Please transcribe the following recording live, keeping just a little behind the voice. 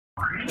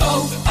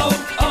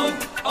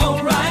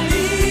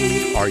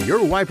O'Reilly. Are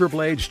your wiper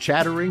blades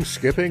chattering,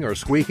 skipping, or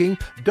squeaking?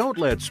 Don't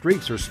let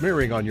streaks or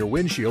smearing on your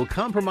windshield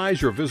compromise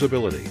your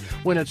visibility.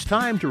 When it's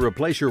time to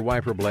replace your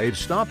wiper blades,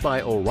 stop by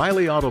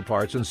O'Reilly Auto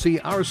Parts and see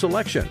our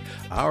selection.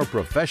 Our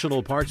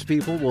professional parts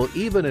people will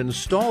even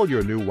install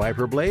your new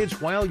wiper blades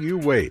while you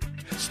wait.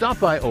 Stop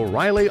by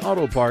O'Reilly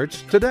Auto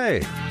Parts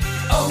today.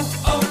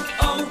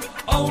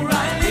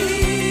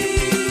 O'Reilly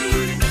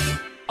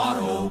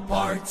Auto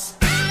Parts.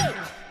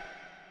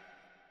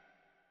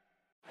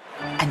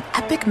 An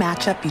epic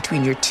matchup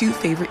between your two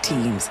favorite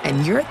teams,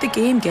 and you're at the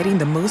game getting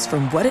the most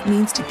from what it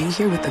means to be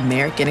here with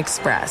American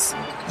Express.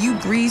 You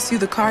breeze through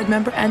the card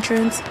member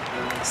entrance,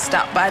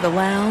 stop by the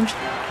lounge.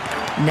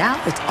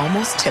 Now it's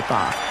almost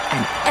tip-off,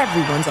 and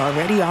everyone's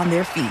already on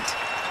their feet.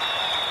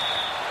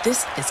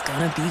 This is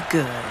gonna be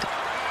good.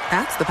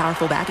 That's the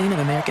powerful backing of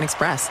American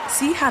Express.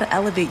 See how to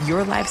elevate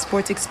your live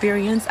sports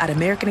experience at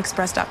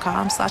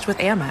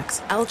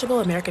americanexpress.com/withAmex.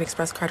 Eligible American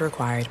Express card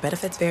required.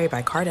 Benefits vary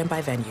by card and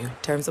by venue.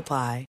 Terms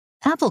apply.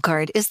 Apple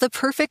Card is the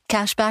perfect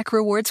cashback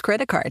rewards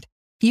credit card.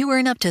 You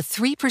earn up to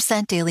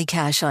 3% daily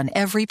cash on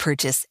every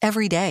purchase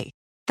every day.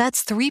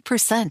 That's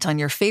 3% on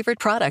your favorite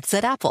products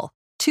at Apple,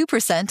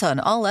 2% on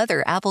all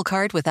other Apple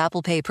Card with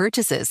Apple Pay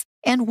purchases,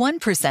 and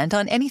 1%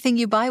 on anything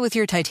you buy with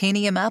your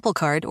titanium Apple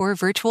Card or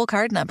virtual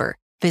card number.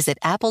 Visit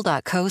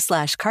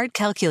apple.co/card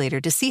calculator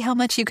to see how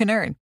much you can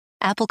earn.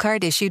 Apple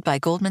Card issued by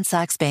Goldman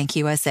Sachs Bank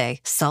USA,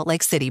 Salt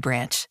Lake City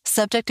branch.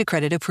 Subject to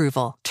credit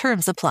approval.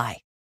 Terms apply.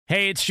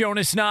 Hey, it's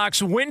Jonas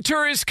Knox.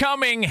 Winter is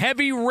coming.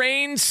 Heavy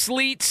rain,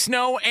 sleet,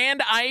 snow,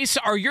 and ice.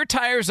 Are your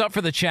tires up for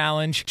the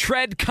challenge?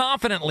 Tread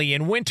confidently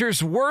in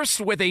winter's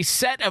worst with a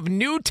set of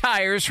new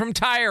tires from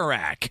Tire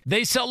Rack.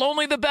 They sell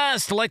only the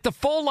best, like the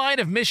full line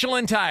of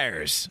Michelin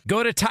tires.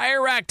 Go to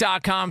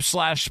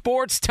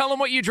TireRack.com/sports. Tell them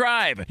what you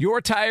drive.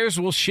 Your tires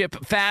will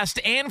ship fast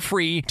and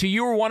free to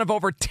you or one of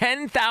over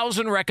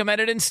 10,000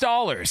 recommended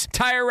installers.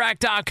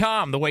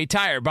 TireRack.com, the way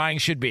tire buying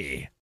should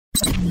be.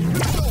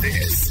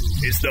 This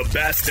is the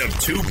best of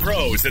two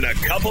pros and a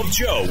cup of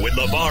Joe with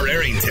LeVar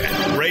Arrington,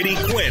 Brady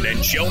Quinn,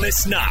 and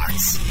Jonas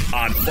Knox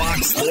on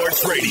Fox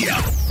Sports Radio.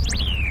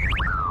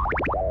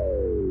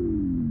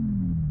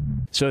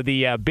 So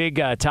the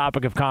big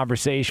topic of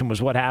conversation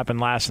was what happened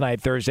last night,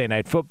 Thursday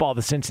Night Football.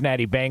 The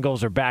Cincinnati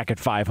Bengals are back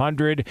at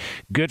 500.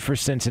 Good for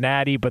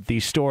Cincinnati, but the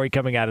story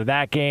coming out of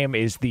that game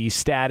is the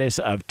status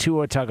of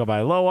Tua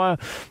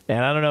Tagovailoa.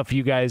 And I don't know if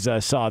you guys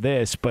saw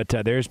this, but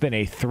there's been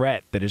a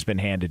threat that has been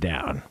handed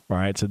down. All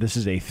right, so this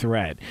is a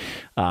threat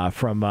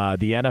from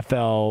the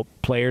NFL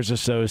Players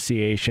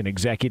Association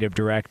Executive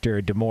Director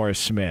DeMaurice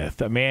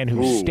Smith, a man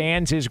who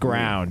stands his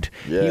ground.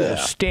 Yeah. He will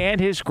stand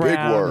his ground.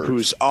 Big word.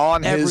 Who's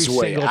on his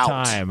way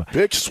out. Time.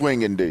 Big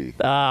swing indeed.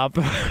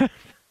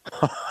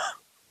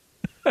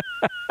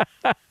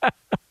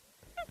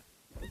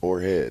 Or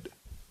head.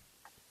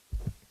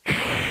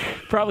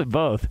 Probably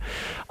both.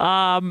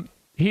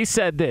 He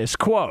said this,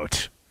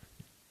 quote,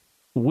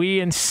 "We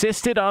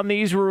insisted on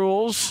these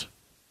rules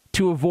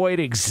to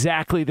avoid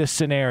exactly this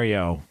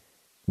scenario.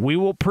 We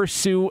will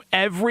pursue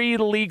every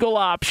legal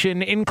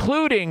option,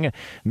 including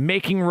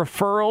making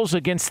referrals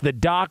against the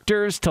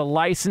doctors to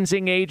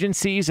licensing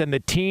agencies and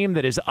the team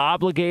that is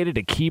obligated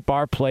to keep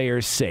our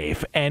players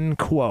safe." End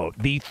quote.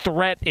 The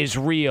threat is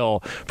real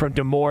from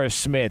DeMaurice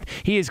Smith.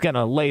 He is going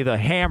to lay the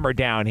hammer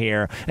down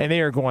here, and they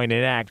are going to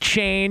enact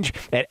change,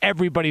 and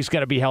everybody's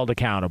going to be held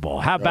accountable.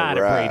 How about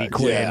it, Brady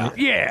Quinn?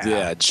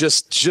 Yeah.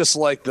 Just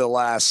like the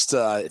last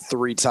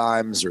 3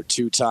 times or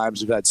 2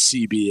 times we've had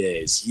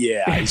CBAs.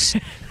 Yeah, he's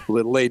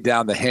laid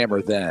down the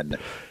hammer then.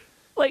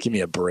 Like, give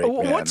me a break,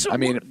 man. What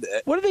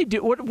do they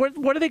do? What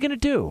are they going to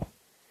do?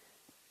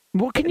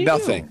 What can you do?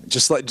 Nothing.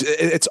 Just like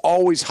it's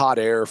always hot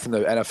air from the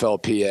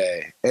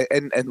NFLPA.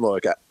 And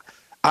look,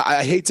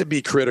 I hate to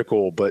be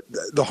critical, but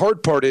the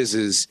hard part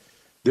is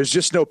there's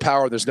just no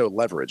power. There's no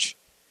leverage.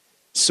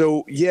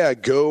 So yeah,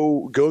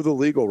 go the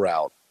legal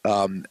route.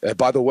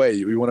 By the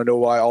way, we want to know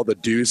why all the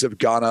dues have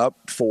gone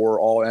up for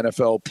all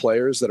NFL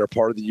players that are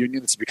part of the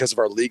union. It's because of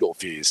our legal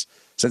fees.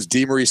 Since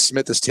DeMaurice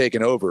Smith has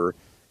taken over,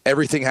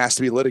 everything has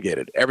to be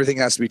litigated. Everything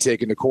has to be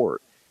taken to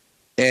court.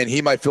 And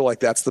he might feel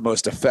like that's the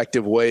most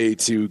effective way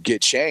to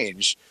get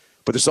change.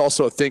 But there's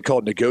also a thing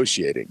called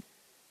negotiating.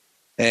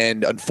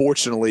 And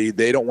unfortunately,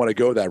 they don't want to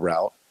go that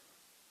route.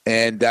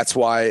 And that's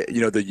why,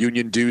 the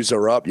union dues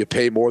are up. You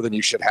pay more than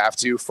you should have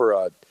to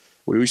for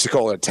we used to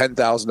call it a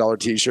 $10,000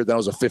 T-shirt. Then it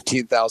was a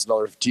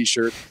 $15,000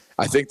 T-shirt.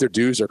 I think their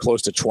dues are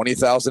close to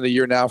 $20,000 a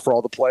year now for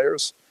all the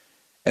players.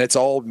 And it's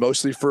all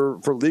mostly for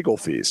legal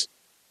fees.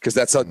 Because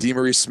that's how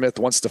DeMaurice Smith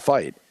wants to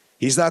fight.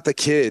 He's not the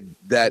kid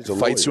that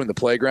fights you in the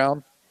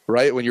playground,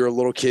 right? When you're a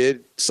little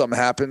kid, something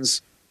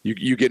happens,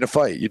 you get in a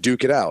fight, you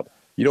duke it out.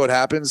 You know what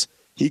happens?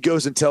 He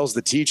goes and tells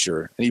the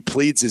teacher, and he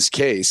pleads his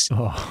case.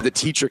 The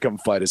teacher come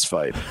fight his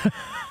fight.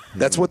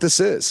 That's what this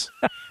is.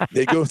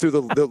 They go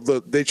through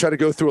they try to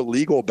go through a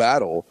legal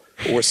battle,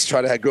 or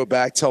try to go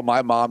back, tell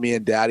my mommy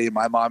and daddy, and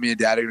my mommy and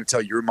daddy are going to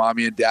tell your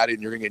mommy and daddy,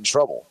 and you're going to get in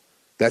trouble.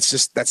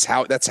 That's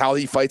how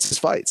he fights his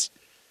fights.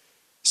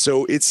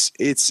 So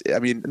I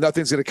mean,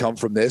 nothing's going to come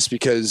from this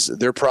because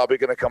they're probably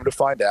going to come to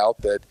find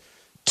out that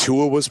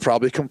Tua was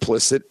probably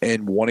complicit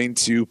in wanting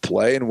to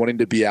play and wanting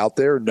to be out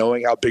there,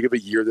 knowing how big of a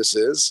year this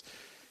is.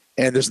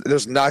 And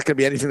there's not going to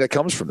be anything that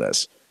comes from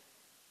this.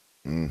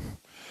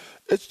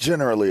 It's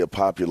generally a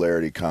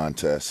popularity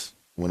contest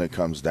when it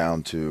comes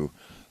down to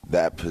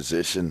that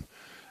position.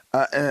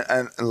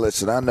 And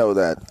listen, I know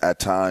that at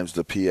times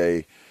the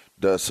PA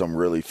does some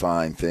really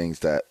fine things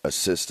that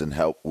assist and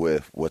help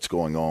with what's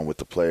going on with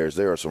the players.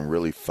 There are some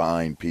really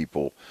fine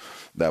people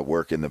that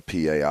work in the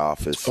PA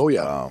office. Oh,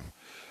 yeah.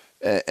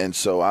 And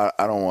so I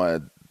don't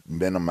want to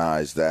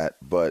minimize that,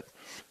 but,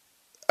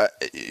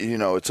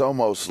 it's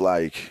almost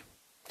like –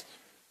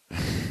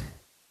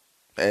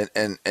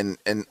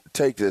 and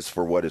take this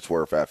for what it's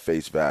worth at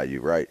face value,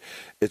 right?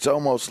 It's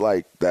almost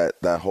like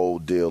that whole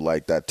deal,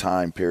 like that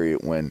time period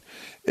when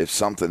if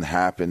something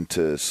happened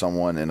to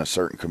someone in a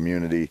certain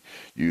community,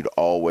 you'd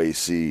always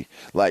see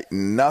like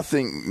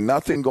nothing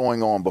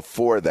going on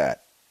before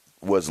that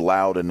was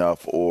loud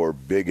enough or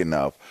big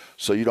enough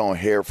so you don't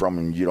hear from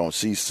them, you don't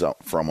see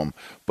something from them.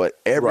 But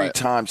every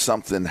time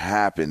something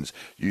happens,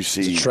 you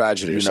see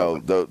tragedy,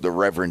 the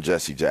Reverend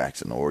Jesse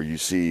Jackson, or you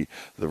see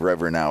the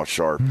Reverend Al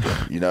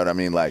Sharpton. You know what I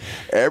mean? Like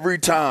every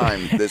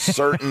time this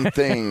certain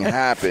thing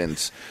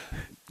happens,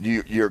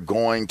 you're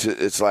going to.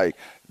 It's like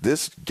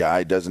this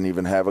guy doesn't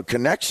even have a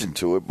connection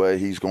to it, but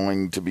he's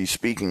going to be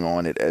speaking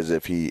on it as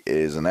if he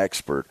is an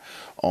expert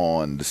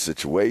on the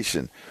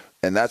situation.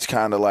 And that's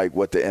kind of like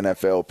what the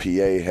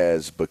NFLPA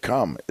has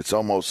become. It's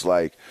almost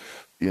like,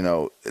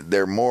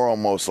 they're more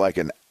almost like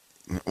I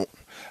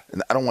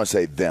don't want to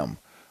say them.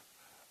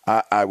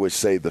 I would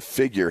say the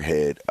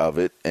figurehead of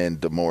it, and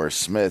DeMaurice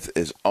Smith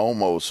is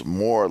almost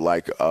more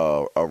like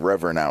a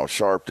Reverend Al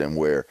Sharpton,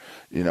 where,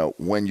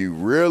 when you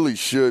really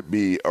should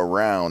be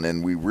around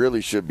and we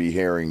really should be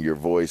hearing your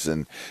voice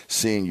and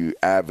seeing you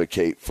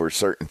advocate for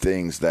certain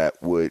things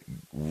that would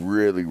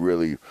really,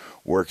 really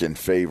work in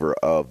favor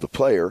of the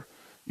player,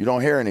 you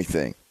don't hear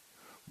anything.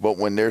 But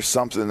when there's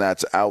something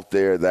that's out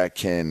there that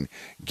can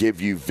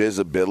give you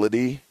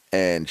visibility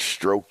and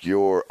stroke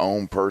your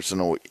own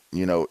personal,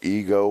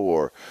 ego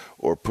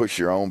or push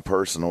your own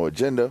personal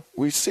agenda,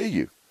 we see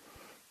you.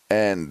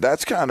 And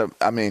that's kind of,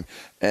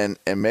 and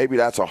maybe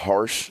that's a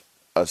harsh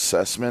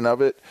assessment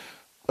of it,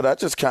 but I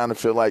just kind of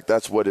feel like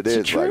that's what it is.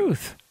 It's the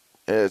truth. Like,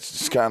 it's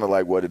just kind of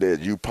like what it is.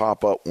 You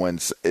pop up when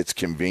it's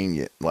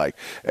convenient. Like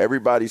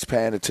everybody's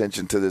paying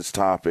attention to this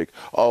topic.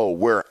 Oh,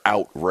 we're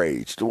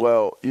outraged.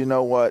 Well, you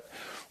know what?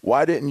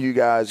 Why didn't you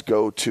guys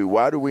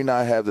why do we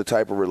not have the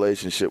type of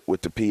relationship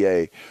with the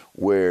PA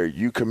where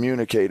you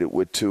communicated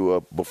with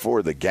Tua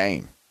before the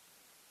game?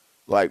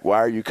 Like, why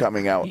are you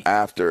coming out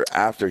after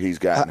he's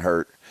gotten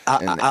hurt?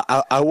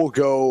 I'll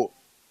go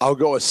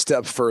a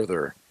step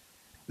further.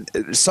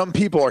 Some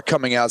people are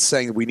coming out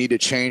saying we need to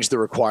change the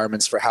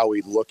requirements for how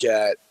we look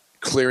at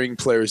clearing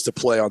players to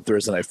play on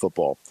Thursday Night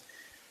Football.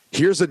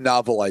 Here's a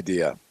novel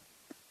idea.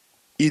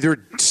 Either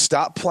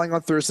stop playing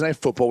on Thursday Night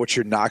Football, which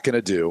you're not going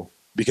to do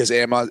because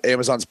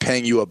Amazon's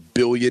paying you $1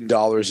 billion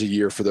a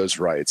year for those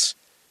rights,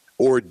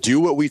 or do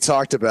what we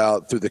talked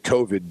about through the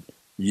COVID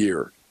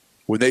year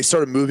when they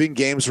started moving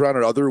games around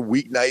on other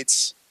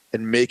weeknights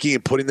and making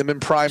and putting them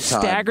in prime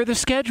time. Stagger the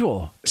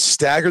schedule.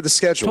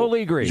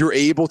 Totally agree. You're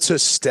able to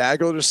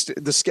stagger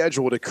the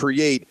schedule to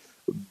create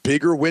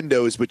bigger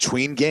windows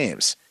between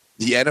games.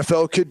 The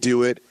NFL could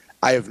do it.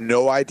 I have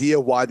no idea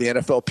why the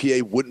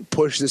NFLPA wouldn't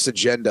push this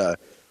agenda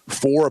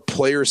for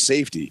player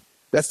safety.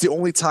 That's the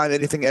only time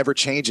anything ever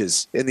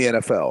changes in the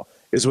NFL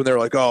is when they're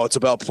like, oh, it's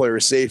about player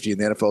safety. And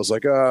the NFL is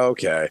like, oh,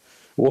 okay,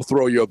 we'll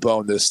throw you a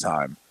bone this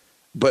time.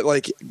 But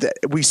like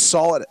we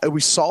saw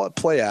it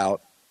play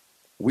out.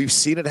 We've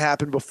seen it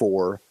happen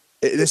before.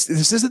 This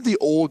isn't the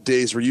old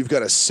days where you've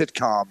got a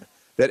sitcom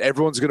that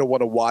everyone's going to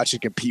want to watch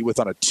and compete with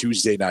on a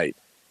Tuesday night.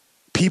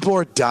 People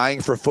are dying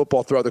for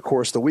football throughout the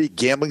course of the week.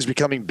 Gambling's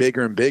becoming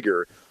bigger and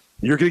bigger.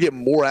 You're going to get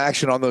more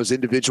action on those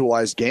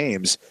individualized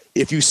games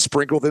if you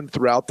sprinkle them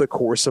throughout the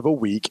course of a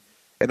week.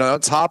 And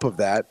on top of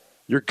that,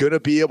 you're going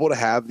to be able to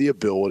have the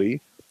ability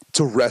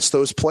to rest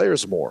those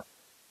players more.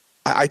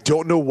 I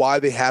don't know why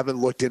they haven't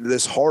looked into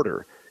this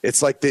harder.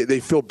 It's like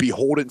they feel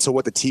beholden to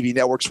what the TV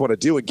networks want to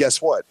do. And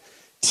guess what?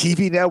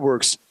 TV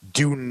networks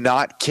do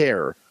not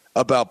care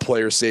about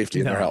player safety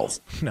and their health.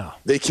 No.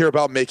 They care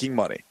about making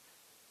money.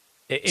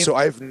 So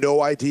I have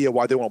no idea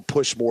why they won't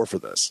push more for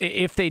this.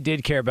 If they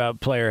did care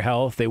about player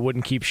health, they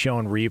wouldn't keep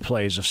showing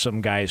replays of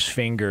some guy's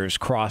fingers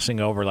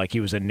crossing over like he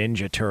was a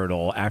Ninja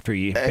Turtle after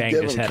he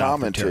banged his head off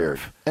the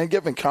turf. And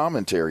giving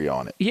commentary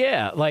on it.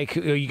 Yeah, like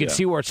you can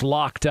see where it's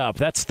locked up.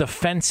 That's the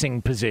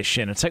fencing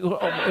position. It's like, wait,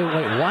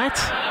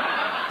 what?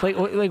 Like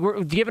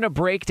we're giving a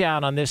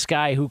breakdown on this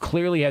guy who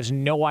clearly has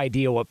no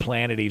idea what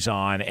planet he's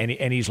on,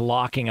 and he's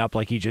locking up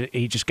like he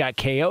just got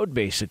KO'd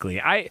basically.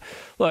 And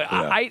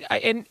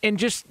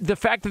just the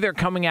fact that they're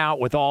coming out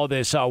with all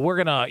this,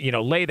 we're gonna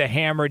lay the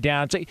hammer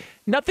down. It's like,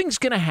 nothing's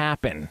gonna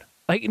happen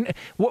Like,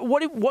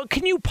 what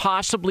can you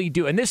possibly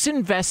do? And this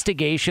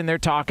investigation they're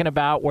talking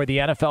about, where the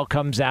NFL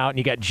comes out, and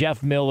you got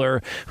Jeff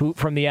Miller, who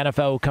from the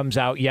NFL, who comes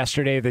out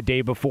yesterday or the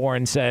day before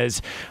and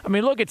says, I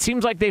mean, look, it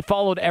seems like they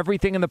followed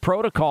everything in the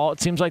protocol. It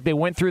seems like they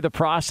went through the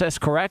process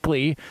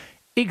correctly.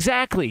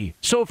 Exactly.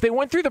 So if they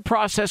went through the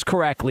process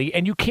correctly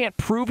and you can't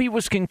prove he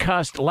was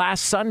concussed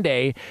last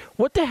Sunday,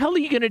 what the hell are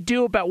you going to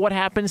do about what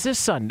happens this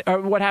Sunday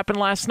or what happened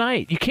last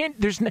night? You can't.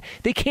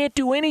 They can't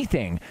do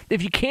anything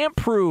if you can't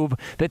prove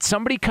that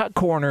somebody cut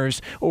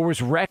corners or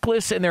was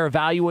reckless in their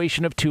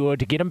evaluation of Tua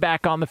to get him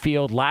back on the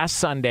field last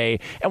Sunday.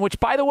 And which,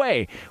 by the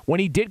way, when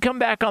he did come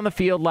back on the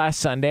field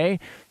last Sunday,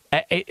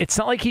 it's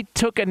not like he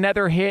took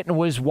another hit and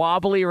was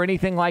wobbly or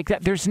anything like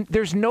that.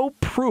 There's no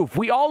proof.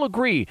 We all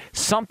agree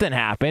something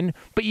happened,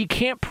 but you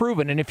can't prove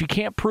it. And if you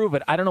can't prove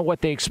it, I don't know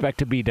what they expect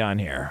to be done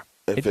here.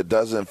 If it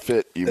doesn't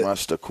fit, you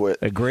must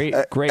acquit. Great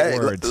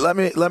words. Let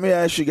me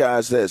ask you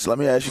guys this. Let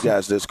me ask you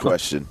guys this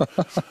question.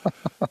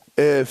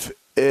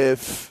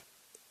 If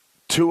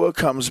Tua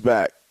comes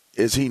back,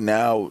 is he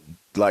now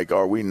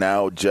are we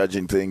now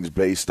judging things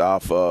based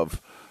off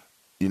of,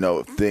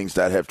 things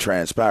that have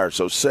transpired?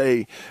 So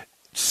say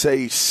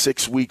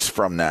 6 weeks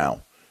from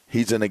now,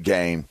 he's in a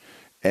game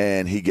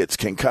and he gets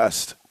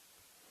concussed.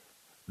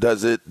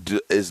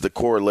 Is the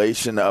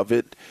correlation of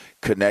it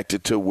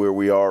connected to where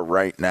we are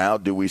right now?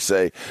 Do we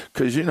say,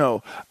 because,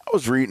 I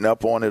was reading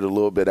up on it a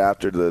little bit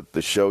after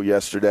the show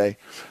yesterday.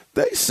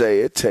 They say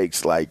it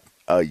takes like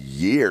a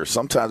year.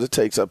 Sometimes it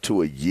takes up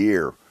to a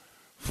year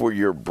for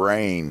your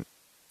brain,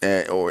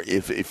 or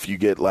if you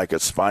get like a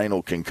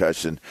spinal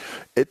concussion,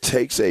 it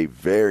takes a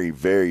very,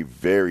 very,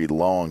 very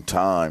long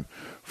time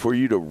for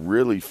you to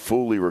really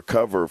fully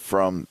recover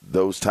from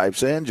those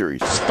types of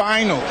injuries.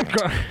 Spinal.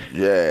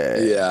 Yeah.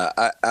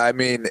 Yeah. I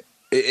mean,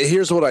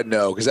 here's what I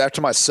know, because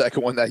after my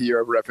second one that year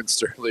I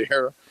referenced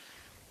earlier,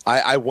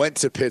 I went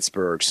to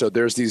Pittsburgh. So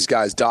there's these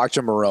guys,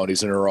 Dr. Marone,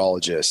 he's a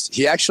neurologist.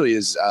 He actually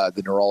is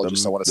the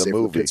neurologist, I want to say,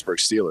 for the Pittsburgh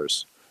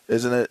Steelers.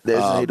 Isn't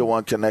he the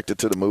one connected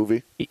to the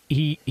movie?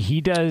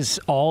 He does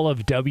all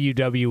of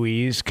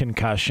WWE's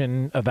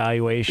concussion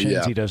evaluations.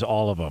 Yeah. He does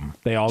all of them.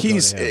 They all go to him.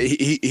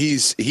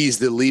 He's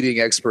the leading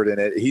expert in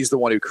it. He's the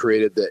one who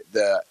created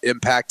the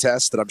impact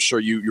test that I'm sure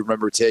you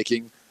remember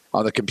taking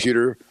on the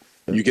computer.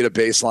 You get a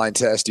baseline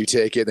test, you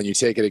take it, then you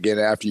take it again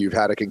after you've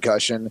had a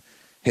concussion.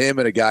 Him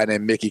and a guy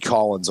named Mickey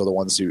Collins are the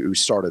ones who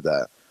started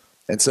that.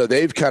 And so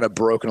they've kind of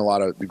broken a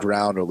lot of the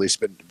ground, or at least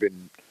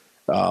been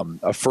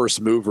a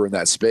first mover in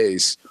that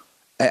space.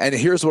 And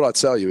here's what I'll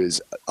tell you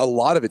is a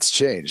lot of it's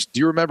changed. Do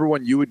you remember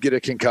when you would get a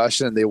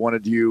concussion and they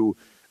wanted you,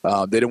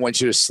 they didn't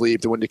want you to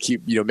sleep. They wanted to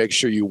keep, make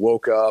sure you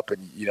woke up,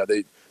 and,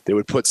 they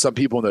would put some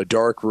people in a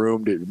dark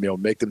room to,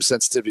 make them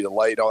sensitive to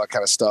light, all that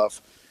kind of stuff.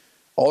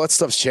 All that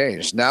stuff's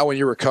changed. Now when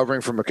you're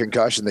recovering from a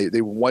concussion,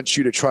 they want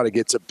you to try to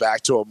get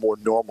back to a more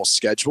normal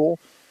schedule.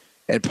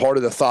 And part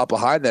of the thought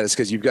behind that is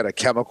because you've got a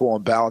chemical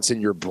imbalance in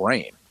your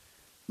brain.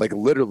 Like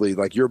literally,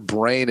 like your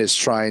brain is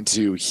trying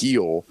to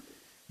heal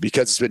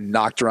because it's been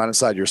knocked around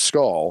inside your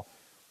skull,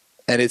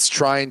 and it's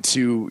trying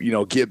to,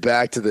 get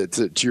back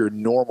to your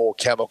normal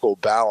chemical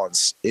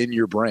balance in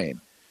your brain.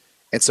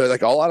 And so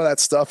like a lot of that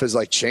stuff has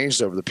like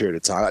changed over the period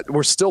of time.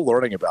 We're still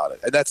learning about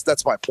it. And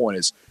that's my point,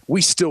 is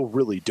we still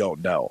really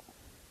don't know.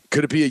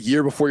 Could it be a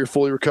year before you're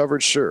fully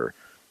recovered? Sure.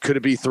 Could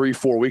it be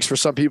 3-4 weeks for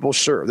some people?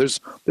 Sure.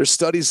 There's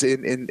studies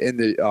in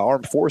the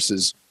armed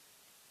forces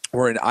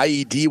where an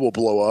IED will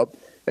blow up,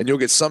 and you'll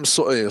get some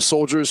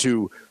soldiers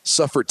who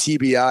suffer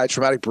TBI,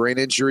 traumatic brain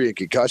injury, and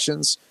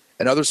concussions,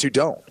 and others who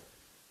don't.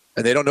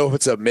 And they don't know if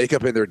it's a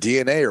makeup in their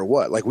DNA or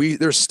what. Like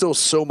there's still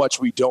so much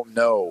we don't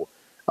know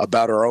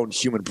about our own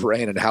human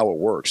brain and how it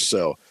works.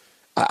 So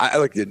I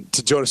like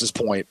to Jonas's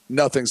point,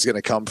 nothing's going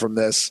to come from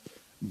this,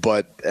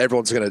 but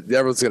everyone's going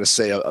to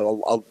say there's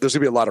going to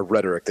be a lot of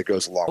rhetoric that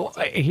goes along with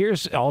it.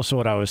 Here's also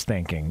what I was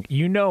thinking.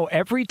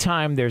 Every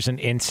time there's an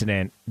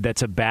incident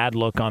that's a bad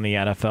look on the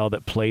NFL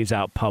that plays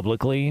out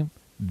publicly,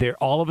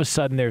 all of a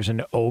sudden there's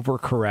an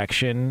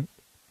overcorrection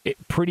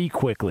pretty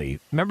quickly.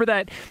 Remember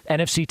that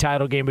NFC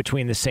title game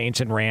between the Saints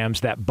and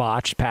Rams, that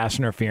botched pass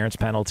interference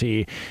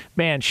penalty?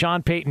 Man,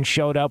 Sean Payton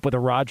showed up with a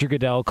Roger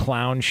Goodell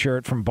clown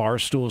shirt from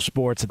Barstool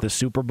Sports at the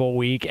Super Bowl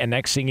week, and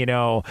next thing you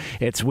know,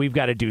 it's we've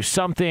got to do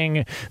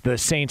something. The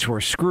Saints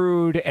were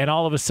screwed, and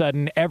all of a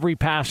sudden, every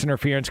pass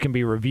interference can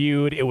be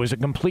reviewed. It was a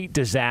complete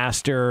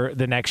disaster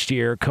the next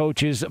year.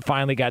 Coaches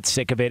finally got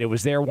sick of it. It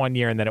was there 1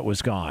 year, and then it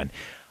was gone.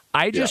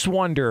 I just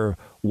wonder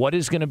what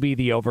is going to be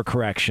the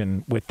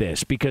overcorrection with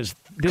this, because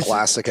this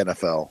classic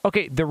NFL.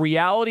 Okay, the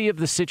reality of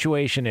the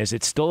situation is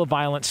it's still a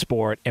violent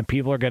sport and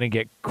people are going to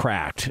get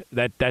cracked.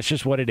 That's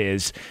just what it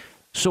is.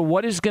 So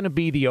what is going to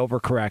be the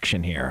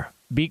overcorrection here?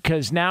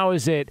 Because now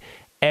is it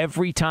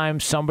every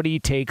time somebody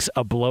takes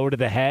a blow to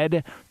the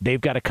head,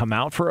 they've got to come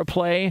out for a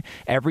play?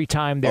 Every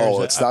time there's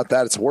it's not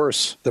that. It's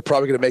worse. They're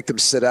probably going to make them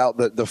sit out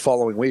the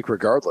following week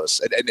regardless.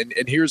 And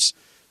here's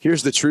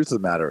the truth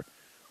of the matter.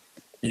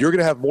 You're going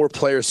to have more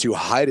players who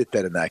hide it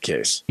then in that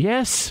case.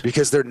 Yes.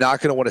 Because they're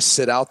not going to want to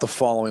sit out the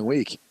following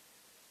week.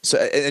 So,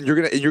 and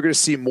you're gonna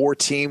see more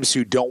teams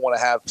who don't want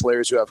to have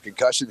players who have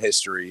concussion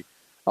history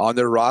on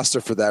their roster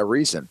for that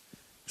reason,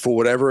 for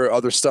whatever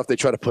other stuff they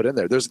try to put in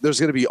there. There's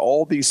going to be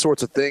all these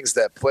sorts of things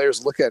that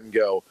players look at and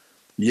go,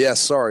 yeah,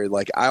 sorry,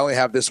 like I only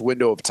have this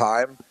window of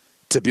time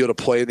to be able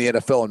to play in the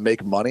NFL and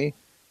make money,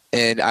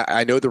 and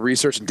I know the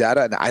research and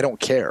data, and I don't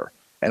care,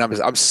 and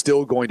I'm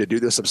still going to do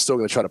this. I'm still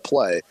going to try to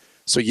play.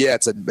 So yeah,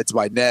 it's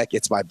my neck,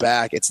 it's my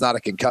back, it's not a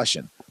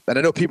concussion. And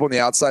I know people on the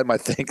outside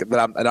might think that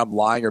I'm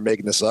lying or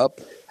making this up.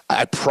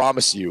 I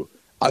promise you,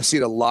 I've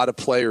seen a lot of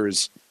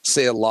players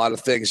say a lot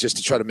of things just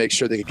to try to make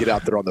sure they can get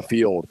out there on the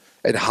field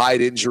and hide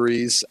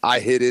injuries. I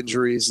hid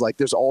injuries. Like,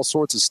 there's all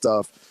sorts of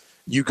stuff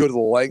you go to the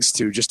lengths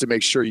to just to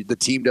make sure the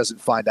team doesn't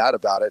find out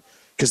about it,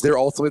 because they're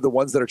ultimately the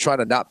ones that are trying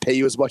to not pay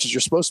you as much as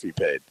you're supposed to be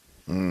paid.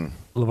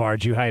 LeVar,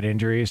 did you hide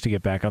injuries to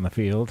get back on the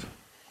field?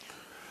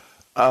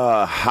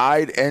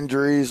 Hide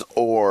injuries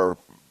or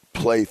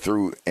play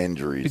through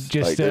injuries.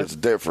 Just there's a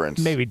difference.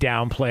 Maybe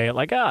downplay it,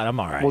 like, I'm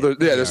all right. Well,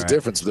 there's a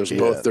difference. There's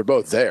both. They're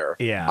both there.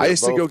 Yeah, I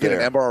used to go get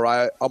there. an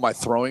MRI on my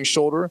throwing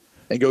shoulder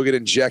and go get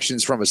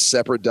injections from a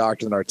separate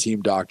doctor than our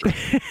team doctor.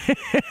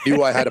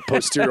 Knew I had a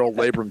posterior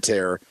labrum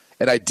tear,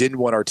 and I didn't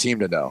want our team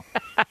to know.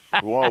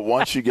 Well,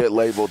 once you get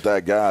labeled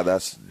that guy,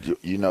 that's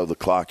the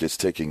clock is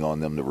ticking on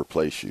them to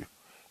replace you.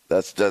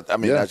 That's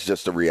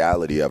just the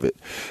reality of it.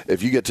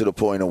 If you get to the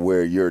point of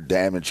where you're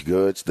damaged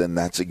goods, then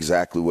that's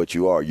exactly what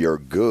you are. You're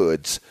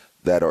goods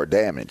that are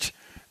damaged.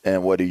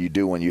 And what do you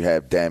do when you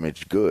have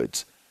damaged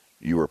goods?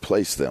 You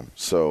replace them.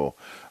 So,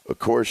 of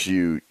course,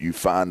 you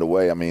find a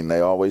way. I mean, they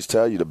always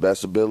tell you the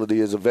best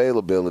ability is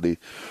availability.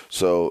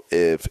 So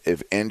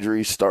if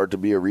injuries start to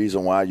be a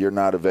reason why you're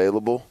not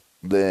available,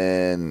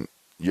 then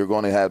you're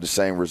going to have the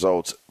same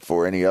results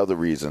for any other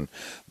reason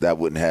that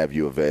wouldn't have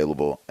you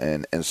available.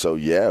 And so,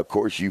 yeah, of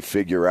course, you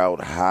figure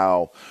out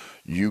how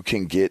you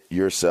can get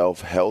yourself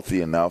healthy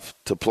enough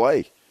to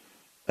play.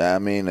 I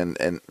mean,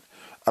 and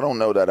I don't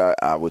know that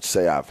I would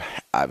say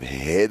I've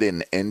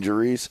hidden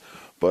injuries,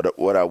 but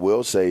what I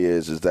will say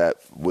is that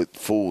with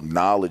full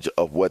knowledge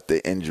of what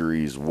the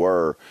injuries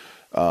were,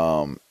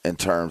 in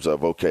terms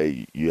of,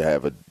 okay, you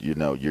have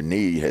your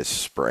knee has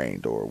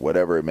sprained or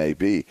whatever it may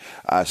be.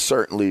 I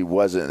certainly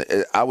wasn't.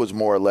 I was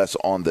more or less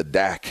on the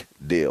Dak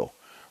deal,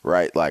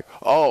 right? Like,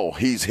 oh,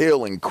 he's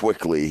healing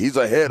quickly. He's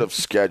ahead of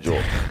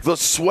schedule. The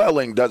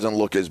swelling doesn't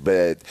look as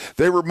bad.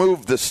 They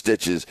removed the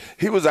stitches.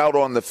 He was out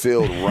on the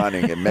field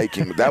running and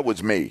making. That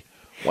was me.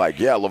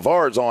 Like, yeah,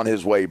 LeVar's on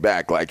his way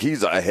back. Like,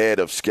 he's ahead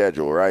of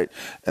schedule, right?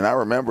 And I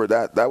remember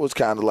that was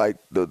kind of like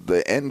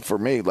the end for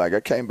me. Like, I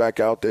came back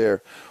out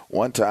there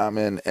one time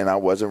and I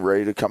wasn't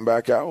ready to come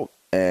back out.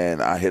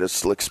 And I hit a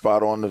slick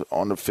spot on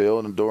the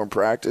field and during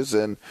practice,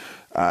 and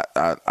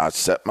I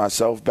set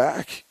myself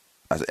back.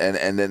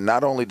 And then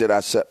not only did I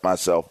set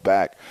myself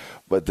back,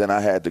 but then I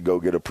had to go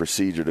get a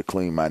procedure to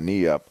clean my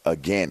knee up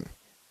again,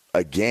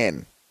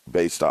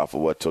 based off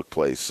of what took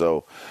place.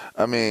 So,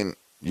 I mean,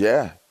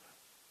 yeah.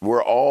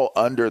 We're all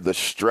under the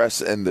stress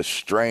and the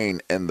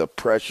strain and the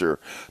pressure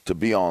to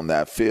be on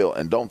that field.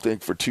 And don't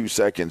think for 2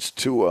 seconds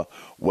Tua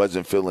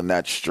wasn't feeling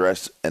that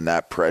stress and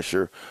that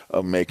pressure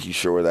of making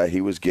sure that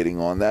he was getting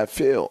on that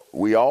field.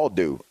 We all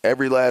do.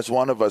 Every last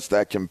one of us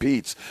that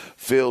competes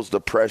feels the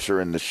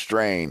pressure and the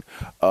strain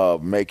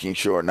of making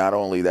sure not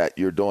only that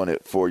you're doing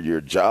it for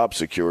your job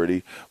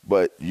security,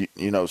 but,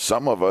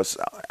 some of us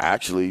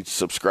actually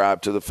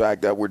subscribe to the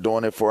fact that we're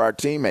doing it for our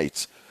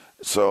teammates.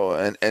 So,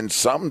 and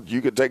some,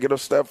 you could take it a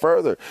step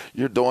further.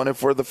 You're doing it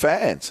for the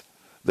fans.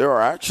 There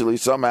are actually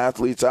some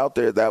athletes out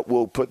there that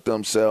will put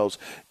themselves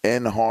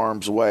in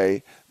harm's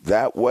way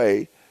that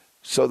way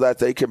so that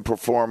they can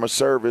perform a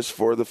service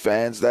for the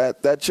fans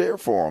that cheer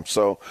for them.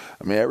 So,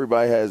 I mean,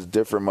 everybody has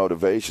different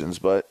motivations,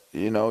 but,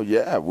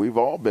 we've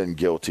all been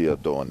guilty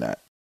of doing that.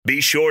 Be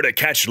sure to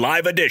catch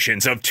live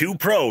editions of Two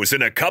Pros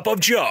and a Cup of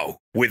Joe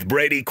with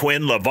Brady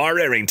Quinn,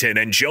 LeVar Arrington,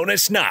 and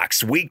Jonas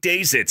Knox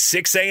weekdays at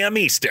 6 a.m.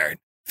 Eastern,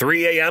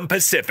 3 a.m.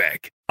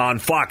 Pacific on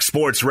Fox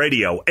Sports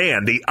Radio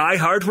and the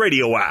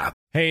iHeartRadio app.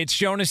 Hey, it's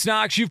Jonas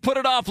Knox. You've put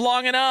it off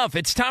long enough.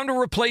 It's time to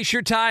replace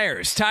your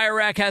tires. Tire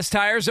Rack has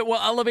tires that will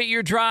elevate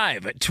your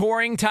drive.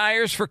 Touring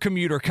tires for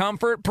commuter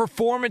comfort,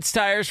 performance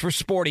tires for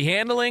sporty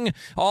handling,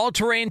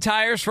 all-terrain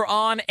tires for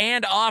on-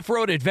 and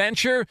off-road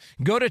adventure.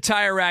 Go to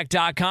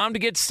TireRack.com to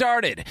get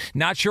started.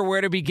 Not sure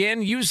where to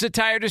begin? Use the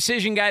Tire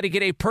Decision Guide to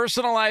get a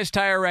personalized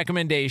tire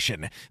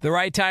recommendation. The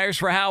right tires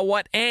for how,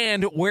 what,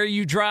 and where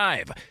you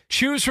drive.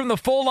 Choose from the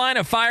full line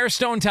of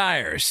Firestone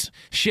tires.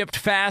 Shipped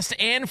fast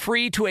and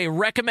free to a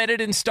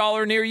recommended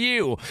installer near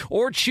you,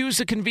 or choose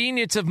the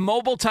convenience of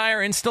mobile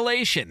tire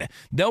installation.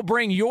 They'll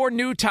bring your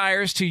new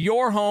tires to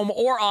your home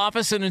or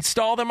office and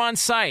install them on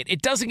site.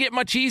 It doesn't get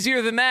much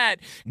easier than that.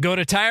 Go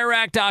to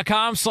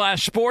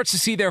TireRack.com/sports to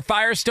see their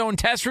Firestone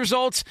test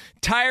results,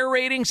 tire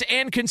ratings,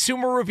 and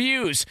consumer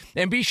reviews.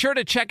 And be sure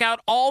to check out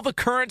all the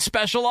current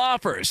special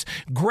offers.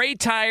 Great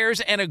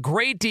tires and a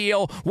great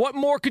deal. What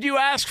more could you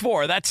ask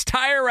for? That's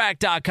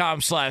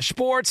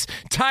TireRack.com/sports.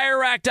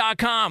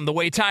 TireRack.com, the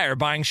way tire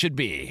buying should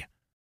be.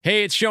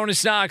 Hey, it's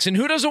Jonas Knox, and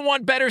who doesn't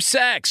want better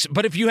sex?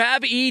 But if you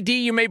have ED,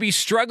 you may be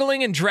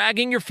struggling and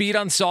dragging your feet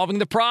on solving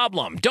the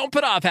problem. Don't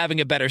put off having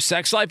a better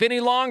sex life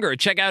any longer.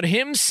 Check out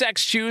Hims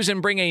Sex Chews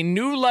and bring a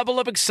new level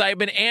of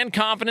excitement and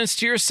confidence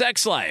to your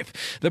sex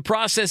life. The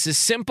process is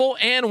simple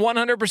and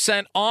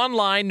 100%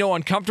 online, no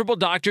uncomfortable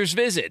doctor's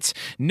visits.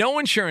 No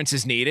insurance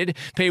is needed.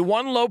 Pay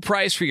one low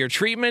price for your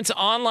treatments,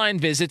 online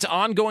visits,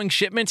 ongoing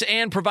shipments,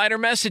 and provider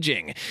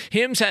messaging.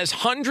 Hims has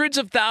hundreds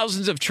of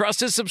thousands of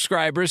trusted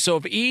subscribers, so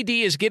if ED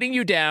is getting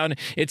you down,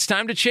 it's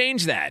time to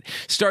change that.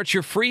 Start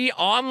your free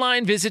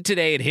online visit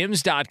today at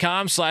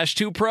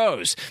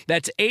hims.com/2pros.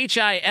 That's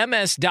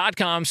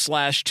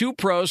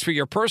HIMS.com/2pros for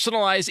your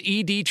personalized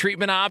ED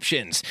treatment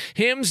options.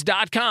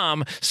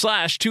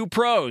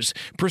 hims.com/2pros.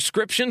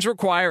 Prescriptions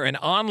require an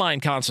online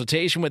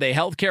consultation with a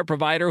healthcare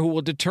provider who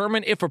will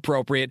determine if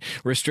appropriate.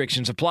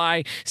 Restrictions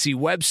apply. See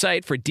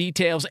website for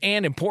details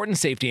and important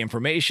safety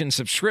information.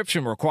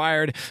 Subscription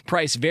required.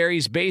 Price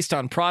varies based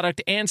on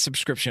product and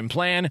subscription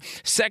plan.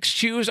 Sex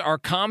Chews are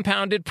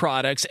compounded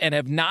products and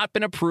have not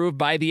been approved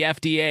by the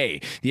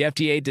FDA. The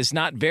FDA does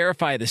not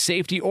verify the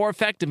safety or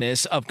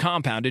effectiveness of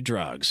compounded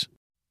drugs.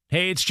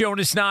 Hey, it's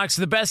Jonas Knox.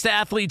 The best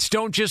athletes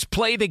don't just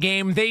play the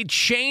game, they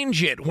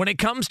change it. When it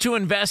comes to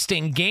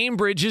investing,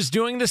 GameBridge is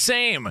doing the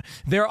same.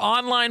 Their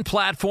online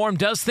platform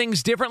does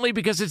things differently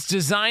because it's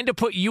designed to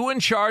put you in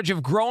charge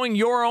of growing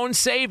your own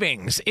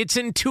savings. It's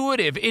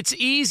intuitive, it's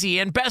easy,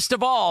 and best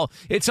of all,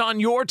 it's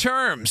on your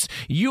terms.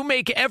 You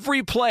make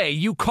every play,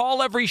 you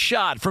call every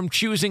shot, from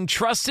choosing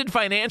trusted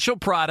financial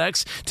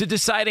products to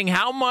deciding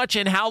how much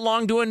and how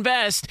long to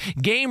invest.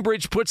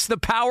 GameBridge puts the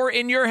power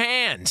in your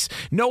hands.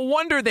 No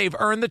wonder they've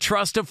earned the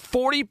trust of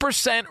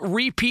 40%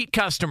 repeat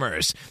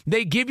customers.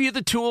 They give you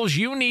the tools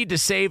you need to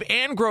save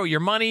and grow your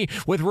money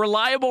with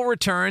reliable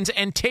returns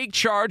and take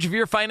charge of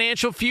your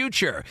financial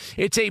future.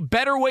 It's a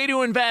better way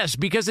to invest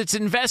because it's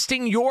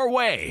investing your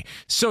way.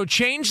 So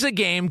change the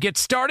game. Get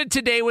started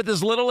today with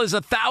as little as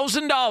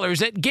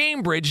 $1,000 at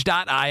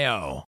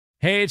GameBridge.io.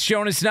 Hey, it's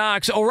Jonas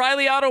Knox.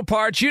 O'Reilly Auto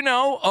Parts, you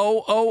know,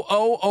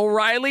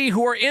 O'Reilly,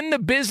 who are in the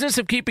business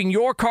of keeping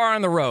your car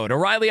on the road.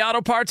 O'Reilly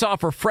Auto Parts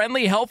offer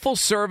friendly, helpful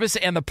service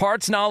and the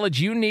parts knowledge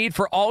you need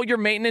for all your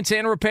maintenance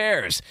and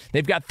repairs.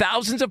 They've got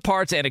thousands of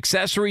parts and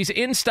accessories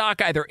in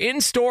stock, either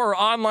in-store or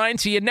online,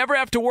 so you never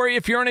have to worry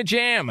if you're in a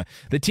jam.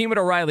 The team at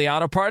O'Reilly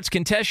Auto Parts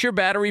can test your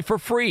battery for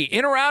free,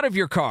 in or out of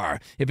your car.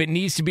 If it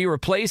needs to be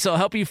replaced, they'll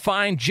help you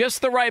find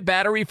just the right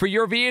battery for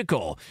your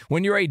vehicle.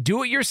 When you're a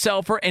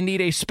do-it-yourselfer and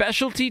need a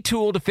specialty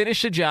tool to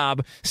finish the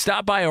job,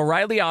 stop by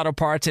O'Reilly Auto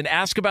Parts and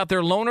ask about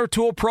their loaner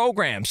tool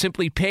program.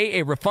 Simply pay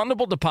a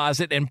refundable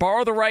deposit and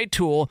borrow the right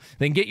tool,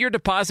 then get your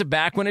deposit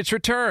back when it's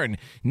returned.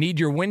 Need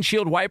your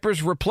windshield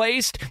wipers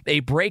replaced,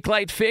 a brake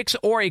light fix,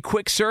 or a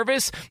quick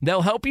service?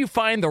 They'll help you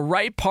find the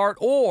right part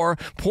or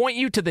point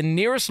you to the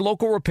nearest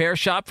local repair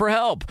shop for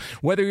help.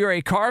 Whether you're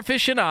a car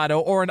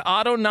aficionado or an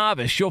auto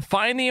novice, you'll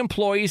find the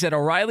employees at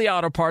O'Reilly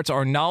Auto Parts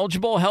are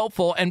knowledgeable,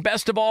 helpful, and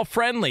best of all,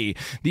 friendly.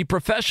 The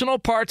professional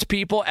parts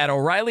people at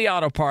O'Reilly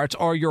Auto Parts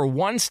are your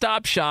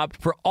one-stop shop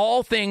for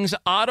all things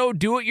auto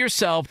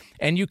do-it-yourself,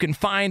 and you can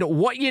find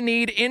what you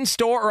need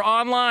in-store or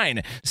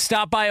online.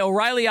 Stop by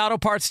O'Reilly Auto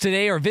Parts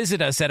today or visit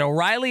us at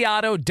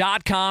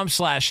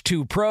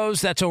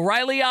O'ReillyAuto.com/2pros. That's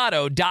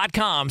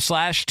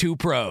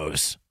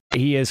O'ReillyAuto.com/2pros.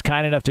 He is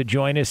kind enough to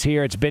join us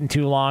here. It's been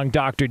too long.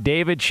 Dr.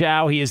 David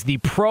Chao. He is the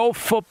pro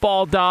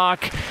football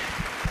doc.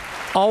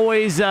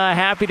 Always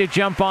happy to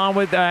jump on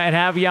with and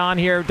have you on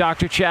here,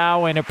 Dr.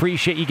 Chao, and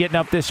appreciate you getting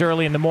up this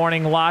early in the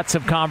morning. Lots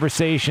of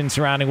conversation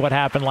surrounding what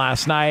happened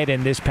last night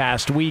and this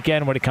past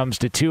weekend when it comes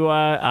to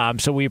Tua.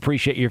 So we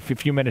appreciate your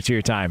few minutes of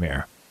your time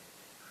here.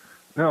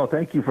 No,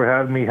 thank you for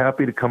having me.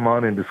 Happy to come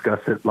on and discuss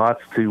it.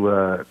 Lots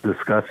to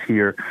discuss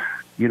here.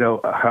 You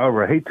know,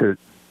 however, I hate to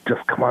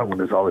just come on when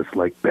there's all this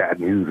like bad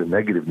news and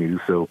negative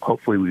news. So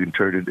hopefully we can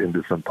turn it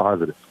into some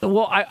positive.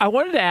 Well, I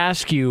wanted to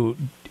ask you,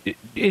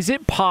 is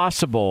it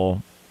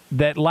possible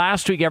that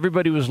last week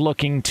everybody was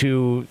looking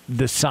to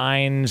the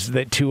signs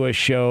that Tua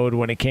showed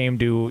when it came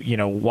to,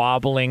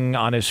 wobbling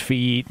on his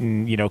feet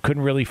and,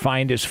 couldn't really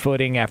find his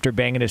footing after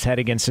banging his head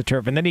against the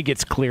turf, and then he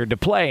gets cleared to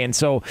play. And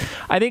so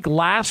I think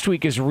last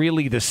week is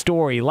really the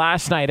story.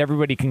 Last night,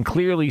 everybody can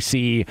clearly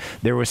see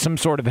there was some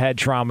sort of head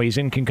trauma. He's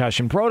in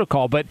concussion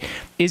protocol. But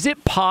is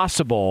it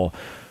possible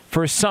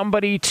for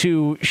somebody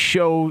to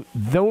show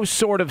those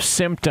sort of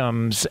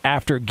symptoms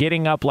after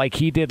getting up like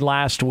he did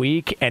last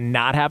week and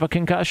not have a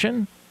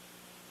concussion?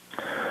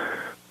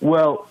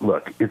 Well,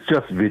 look, it's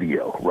just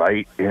video,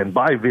 right? And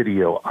by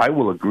video, I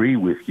will agree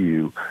with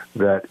you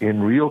that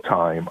in real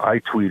time, I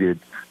tweeted,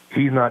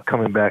 he's not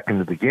coming back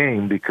into the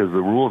game because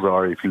the rules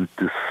are if you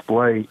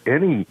display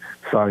any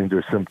signs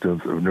or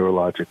symptoms of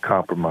neurologic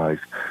compromise,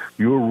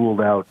 you're ruled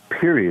out,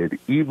 period,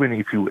 even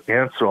if you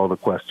answer all the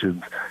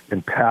questions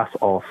and pass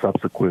all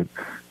subsequent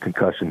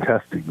concussion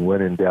testing.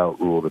 When in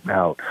doubt, rule them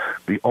out.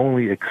 The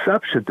only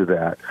exception to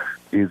that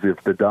is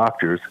if the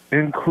doctors,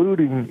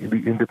 including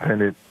the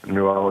independent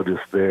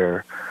neurologist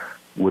there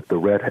with the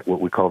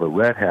what we call the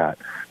red hat,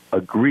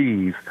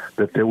 agrees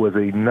that there was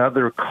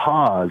another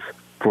cause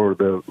for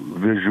the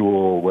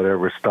visual,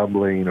 whatever,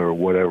 stumbling or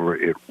whatever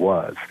it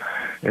was.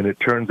 And it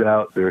turns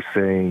out they're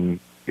saying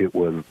it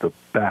was the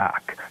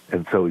back,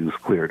 and so he was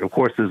cleared. Of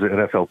course, there's an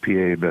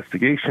NFLPA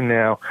investigation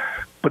now,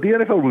 but the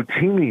NFL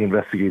routinely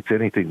investigates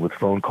anything with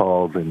phone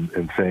calls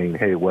and saying,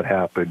 hey, what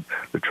happened,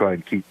 to try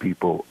and keep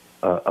people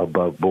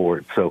above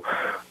board. So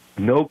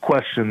no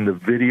question, the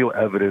video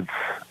evidence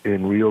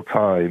in real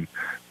time,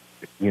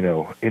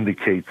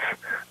 indicates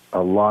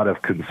a lot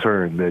of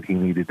concern that he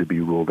needed to be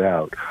ruled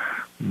out.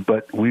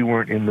 But we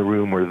weren't in the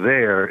room or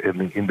there, and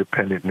the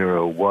independent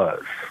neuro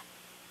was.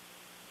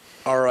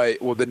 All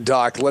right. Well, then,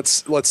 Doc,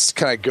 let's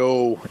kind of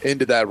go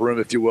into that room,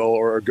 if you will,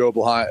 or go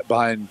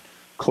behind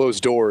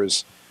closed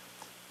doors.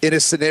 In a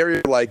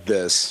scenario like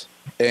this,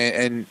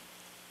 and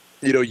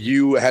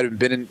you having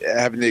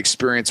the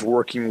experience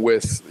working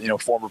with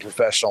former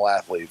professional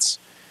athletes,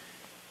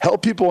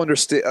 help people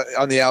understand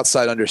on the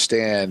outside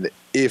understand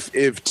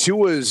if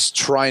Tua's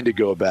trying to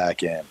go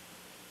back in,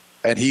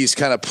 and he's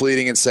kind of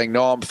pleading and saying,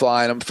 no, I'm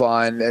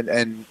fine,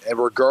 and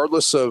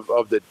regardless of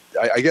the,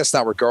 I guess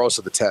not regardless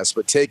of the test,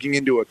 but taking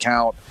into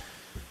account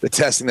the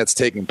testing that's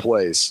taking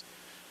place,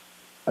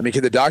 I mean,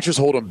 can the doctors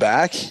hold him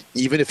back,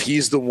 even if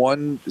he's the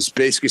one who's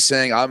basically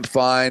saying, I'm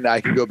fine,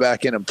 I can go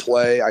back in and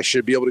play, I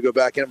should be able to go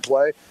back in and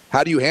play?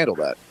 How do you handle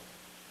that?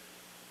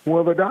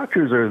 Well, the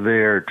doctors are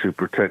there to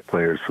protect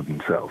players from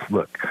themselves.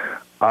 Look,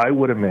 I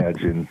would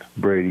imagine,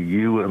 Brady,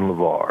 you and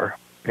LeVar,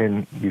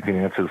 and you can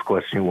answer this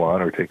question you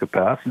want or take a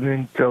pass and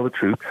then tell the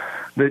truth,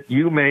 that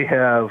you may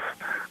have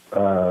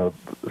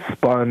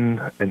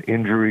spun an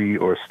injury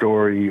or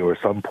story or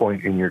some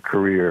point in your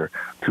career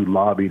to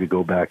lobby to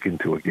go back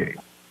into a game,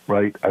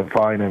 right? I'm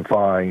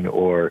fine,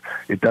 or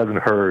it doesn't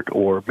hurt,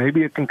 or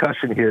maybe a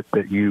concussion hit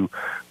that you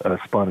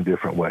spun a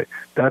different way.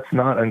 That's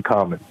not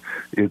uncommon.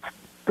 It's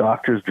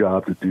doctors'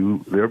 job to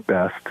do their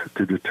best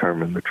to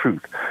determine the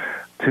truth.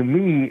 To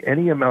me,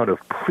 any amount of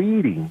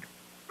pleading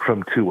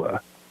from Tua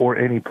or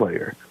any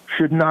player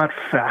should not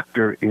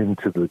factor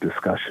into the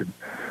discussion.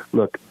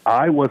 Look,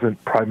 I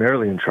wasn't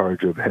primarily in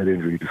charge of head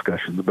injury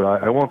discussions, but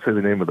I won't say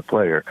the name of the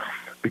player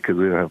because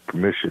we don't have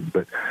permission.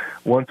 But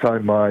one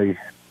time my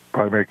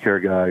primary care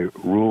guy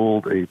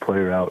ruled a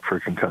player out for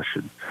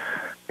concussion,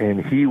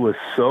 and he was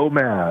so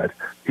mad.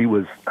 He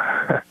was,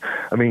 I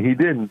mean, he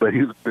didn't, but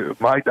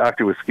my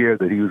doctor was scared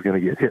that he was going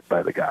to get hit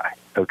by the guy,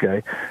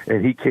 okay?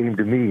 And he came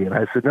to me, and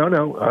I said,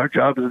 no, our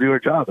job is to do our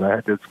job. And I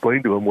had to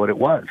explain to him what it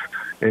was.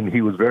 And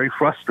he was very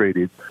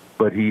frustrated,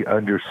 but he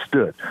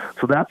understood.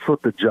 So that's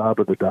what the job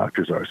of the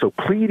doctors are. So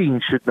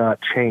pleading should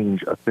not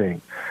change a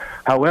thing.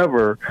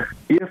 However,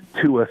 if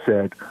Tua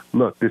said,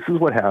 look, this is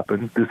what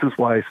happened, this is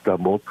why I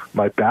stumbled,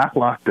 my back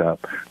locked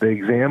up, they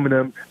examined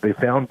him, they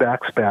found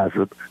back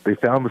spasm, they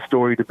found the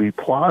story to be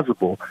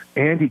plausible,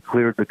 and he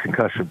cleared the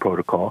concussion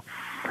protocol,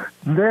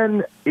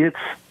 then it's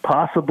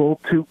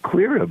possible to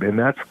clear him, and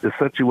that's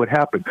essentially what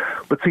happened.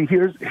 But see,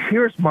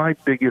 here's my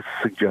biggest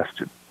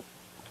suggestion.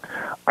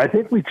 I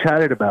think we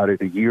chatted about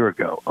it a year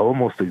ago,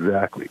 almost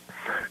exactly.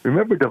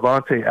 Remember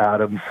Davante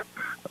Adams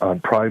on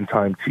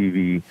primetime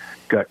TV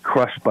got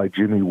crushed by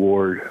Jimmy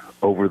Ward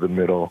over the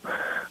middle,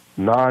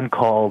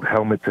 non-called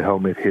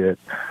helmet-to-helmet hit,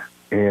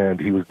 and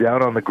he was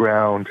down on the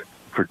ground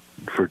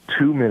for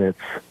 2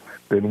 minutes,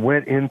 then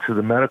went into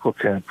the medical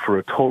tent for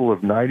a total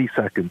of 90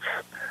 seconds.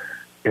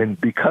 And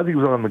because he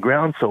was on the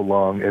ground so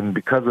long and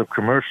because of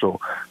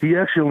commercial, he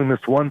actually only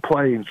missed one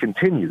play and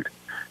continued.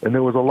 And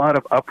there was a lot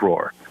of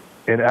uproar.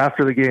 And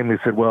after the game, they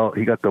said, well,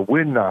 he got the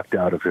wind knocked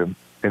out of him,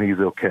 and he's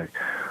okay.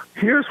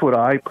 Here's what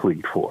I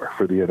plead for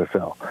the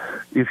NFL.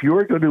 If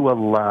you're going to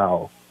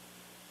allow,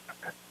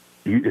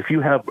 if you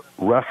have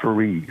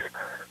referees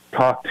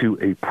talk to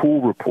a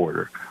pool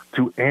reporter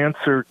to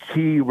answer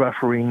key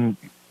refereeing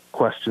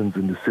questions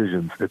and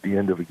decisions at the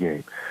end of a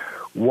game,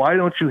 why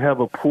don't you have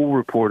a pool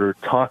reporter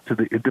talk to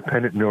the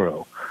independent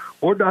neuro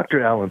or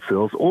Dr. Alan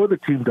Sills or the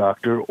team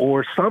doctor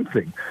or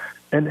something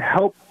and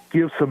help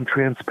give some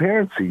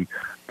transparency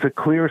to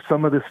clear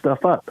some of this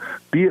stuff up,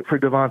 be it for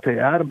Davante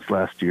Adams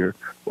last year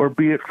or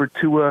be it for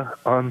Tua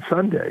on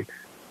Sunday.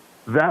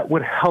 That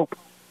would help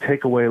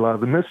take away a lot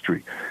of the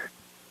mystery.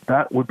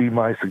 That would be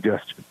my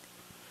suggestion.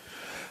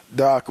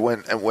 Doc,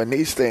 when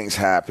these things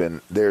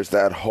happen, there's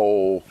that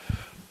whole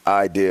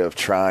idea of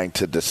trying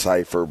to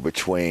decipher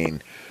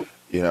between,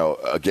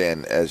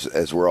 again,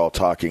 as we're all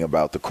talking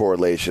about the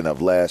correlation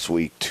of last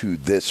week to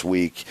this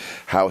week,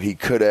 how he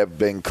could have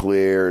been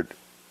cleared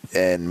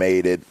and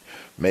made it.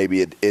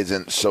 Maybe it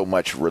isn't so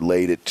much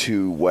related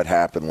to what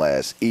happened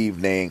last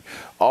evening.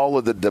 All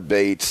of the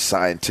debates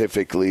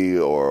scientifically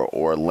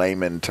or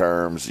layman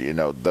terms,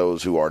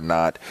 those who are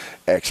not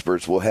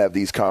experts will have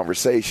these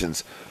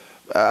conversations.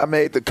 I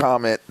made the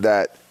comment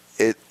that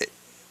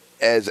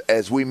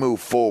as we move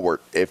forward,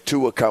 if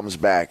Tua comes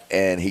back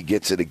and he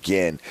gets it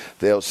again,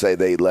 they'll say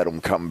they let him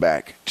come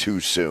back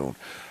too soon.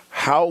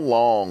 How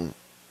long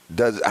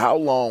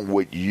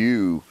would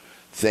you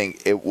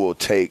think it will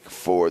take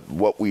for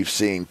what we've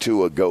seen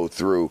Tua go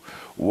through?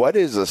 What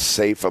is a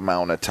safe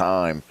amount of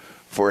time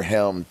for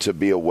him to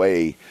be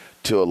away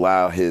to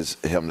allow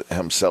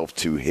himself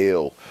to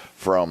heal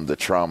from the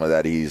trauma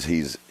that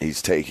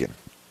he's taken?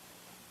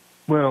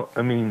 Well,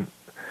 I mean,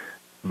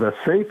 the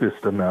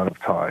safest amount of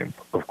time,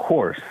 of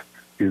course,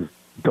 is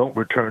don't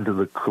return to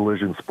the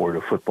collision sport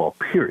of football,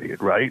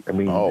 period, right? I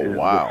mean,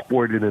 the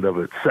sport in and of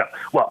itself.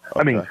 Well, okay.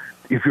 I mean,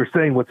 if you're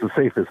saying what's the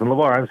safest, and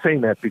LeVar, I'm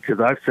saying that because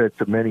I've said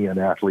to many an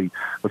athlete,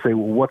 they'll say,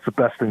 well, what's the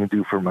best thing to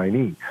do for my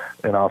knee?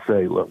 And I'll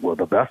say, well,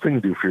 the best thing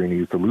to do for your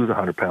knee is to lose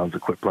 100 pounds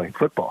and quit playing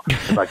football.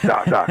 And like,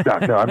 doc,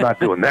 no, I'm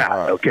not doing that,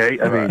 okay?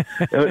 I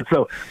mean,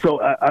 so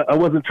I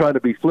wasn't trying to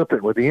be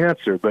flippant with the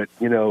answer, but,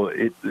 you know,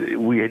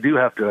 we do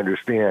have to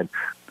understand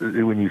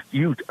when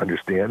you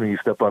understand when you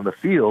step on the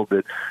field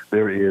that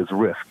there is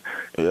risk.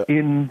 Yeah.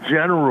 In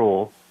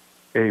general,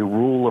 a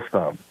rule of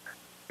thumb,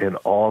 and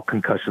all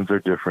concussions are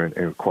different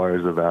and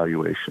requires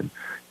evaluation,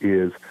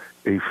 is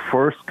a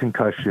first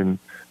concussion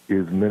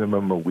is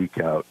minimum a week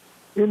out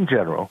in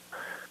general.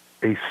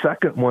 A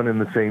second one in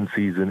the same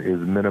season is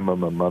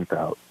minimum a month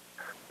out.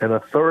 And a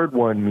third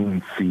one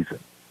means season.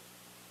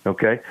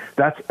 Okay?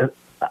 That's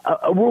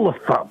a rule of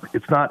thumb.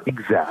 It's not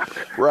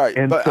exact. Right.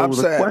 And but so I'm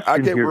saying I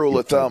get rule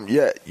of thumb.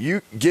 Yeah.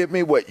 You give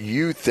me what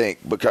you think,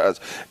 because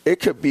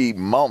it could be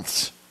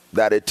months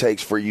that it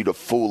takes for you to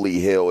fully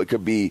heal. It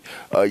could be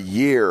a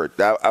year.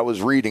 I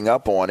was reading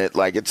up on it.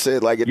 Like it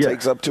said, like it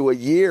takes up to a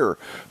year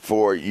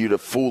for you to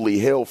fully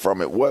heal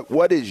from it.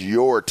 What is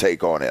your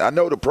take on it? I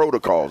know the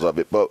protocols of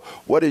it, but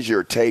what is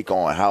your take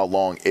on how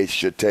long it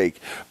should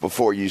take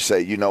before you say,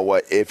 you know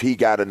what, if he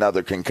got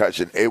another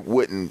concussion, it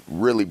wouldn't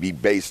really be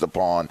based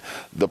upon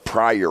the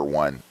prior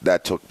one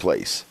that took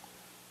place?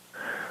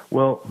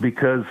 Well,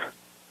 because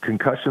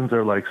concussions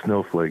are like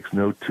snowflakes.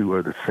 No two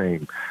are the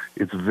same.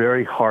 It's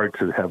very hard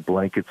to have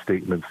blanket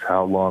statements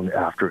how long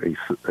after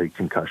a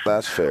concussion.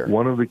 That's fair.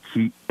 One of the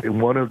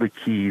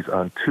keys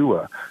on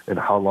Tua and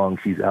how long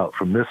he's out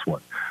from this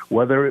one,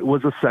 whether it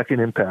was a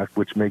second impact,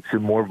 which makes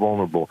him more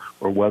vulnerable,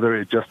 or whether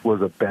it just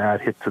was a bad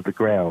hit to the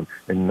ground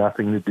and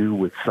nothing to do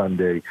with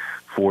Sunday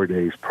 4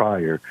 days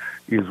prior,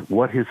 is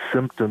what his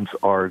symptoms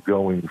are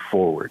going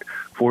forward.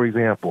 For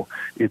example,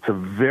 it's a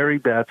very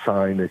bad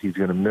sign that he's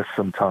going to miss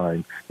some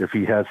time if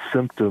he has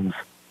symptoms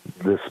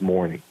this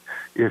morning.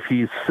 If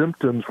his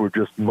symptoms were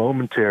just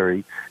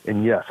momentary,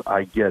 and yes,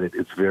 I get it,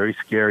 it's very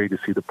scary to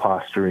see the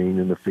posturing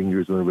and the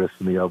fingers and the wrists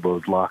and the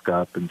elbows lock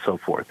up and so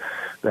forth.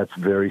 That's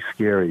very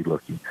scary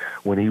looking.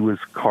 When he was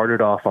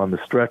carted off on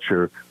the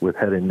stretcher with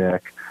head and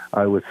neck,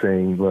 I was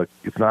saying, look,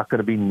 it's not going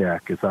to be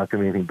neck. It's not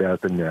going to be anything bad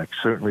with the neck.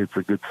 Certainly it's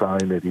a good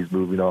sign that he's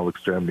moving all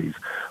extremities,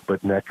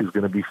 but neck is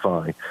going to be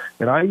fine.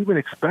 And I even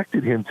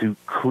expected him to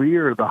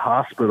clear the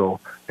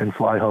hospital and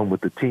fly home with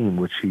the team,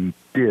 which he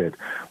did.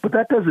 But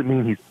that doesn't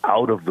mean he's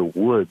out of the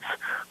woods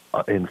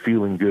and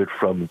feeling good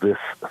from this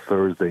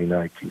Thursday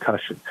night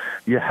concussion.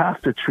 You have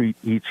to treat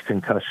each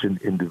concussion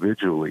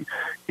individually.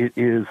 It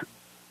is,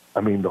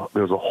 I mean,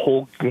 there's a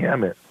whole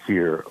gamut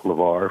here,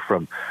 LeVar,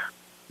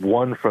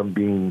 from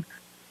being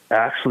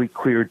actually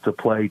cleared to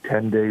play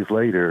 10 days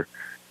later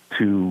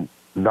to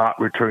not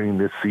returning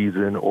this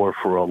season or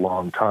for a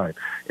long time.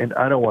 And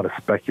I don't want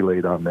to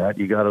speculate on that.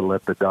 You got to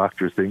let the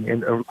doctors think.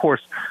 And of course,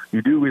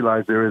 you do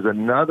realize there is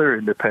another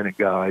independent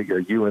guy,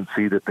 UNC,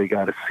 that they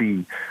got to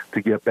see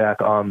to get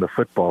back on the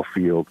football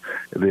field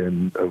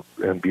and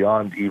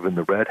beyond even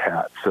the red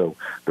hat. So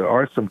there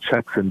are some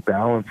checks and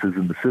balances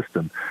in the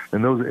system.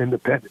 And those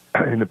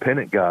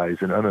independent guys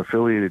and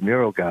unaffiliated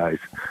neuro guys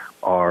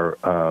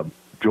are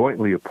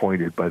jointly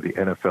appointed by the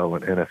NFL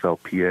and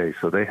NFLPA,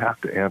 so they have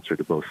to answer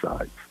to both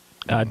sides.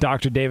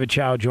 Dr. David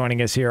Chao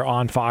joining us here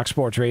on Fox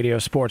Sports Radio,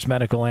 sports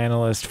medical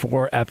analyst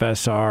for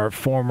FSR,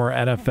 former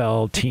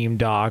NFL team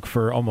doc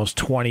for almost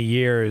 20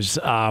 years.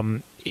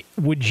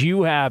 Would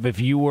you have, if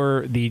you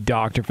were the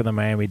doctor for the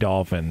Miami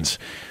Dolphins,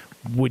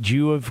 would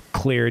you have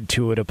cleared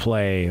Tua to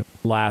play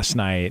last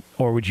night,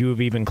 or would you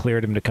have even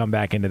cleared him to come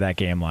back into that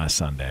game last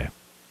Sunday?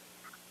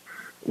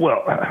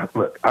 Well,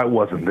 look, I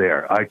wasn't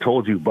there. I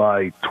told you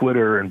by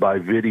Twitter and by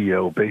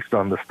video, based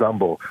on the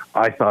stumble,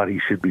 I thought he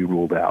should be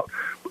ruled out.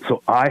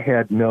 So I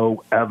had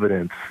no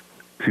evidence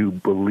to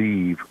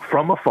believe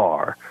from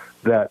afar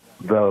that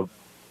the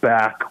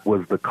back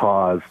was the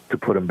cause to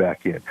put him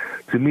back in.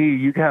 To me,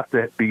 you have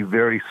to be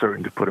very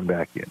certain to put him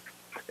back in.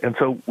 And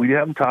so we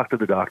haven't talked to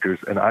the doctors,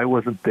 and I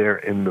wasn't there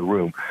in the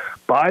room.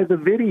 By the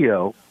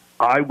video,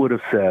 I would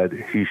have said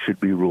he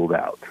should be ruled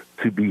out,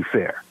 to be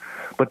fair.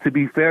 But to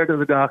be fair to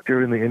the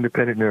doctor and the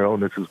independent neuro,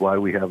 and this is why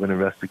we have an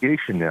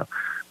investigation now,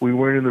 we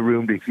weren't in the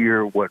room to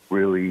hear what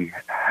really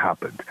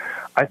happened.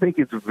 I think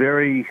it's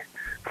very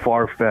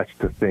far-fetched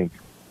to think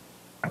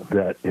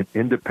that an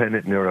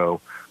independent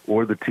neuro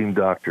or the team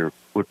doctor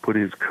would put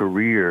his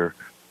career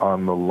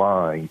on the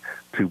line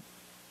to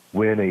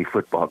win a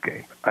football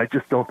game. I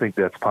just don't think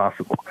that's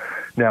possible.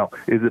 Now,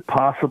 is it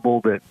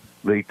possible that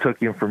they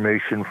took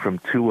information from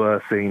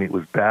Tua saying it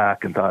was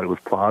back and thought it was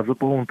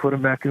plausible and put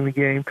him back in the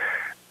game?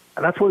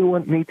 That's what we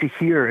need to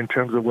hear in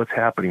terms of what's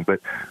happening. But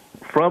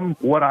from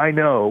what I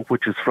know,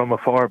 which is from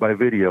afar by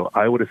video,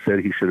 I would have said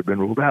he should have been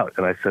ruled out.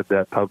 And I said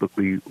that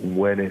publicly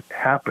when it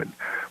happened.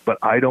 But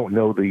I don't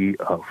know the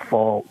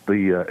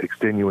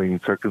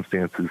extenuating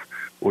circumstances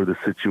or the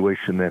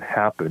situation that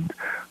happened.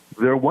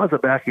 There was a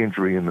back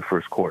injury in the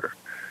first quarter.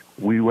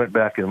 We went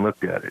back and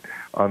looked at it.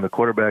 On the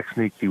quarterback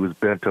sneak, he was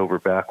bent over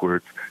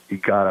backwards. He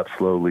got up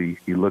slowly.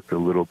 He looked a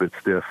little bit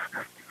stiff.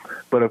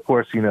 But, of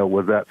course,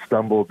 was that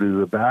stumble due to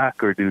the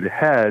back or due to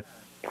head?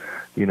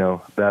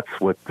 That's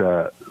what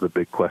the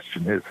big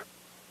question is.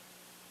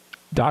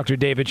 Dr.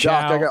 David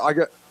Chao.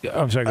 Doc,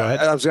 I'm sorry, go ahead.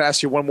 I was going to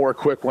ask you one more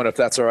quick one, if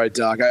that's all right,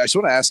 Doc. I just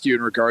want to ask you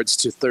in regards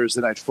to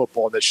Thursday Night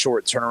Football and the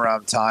short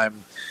turnaround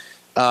time.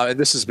 And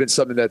this has been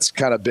something that's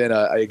kind of been,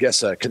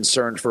 a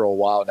concern for a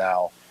while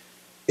now.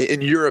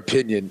 In your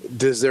opinion,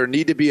 does there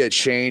need to be a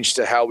change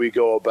to how we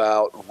go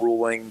about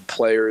ruling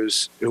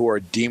players who are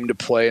deemed to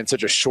play in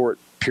such a short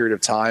period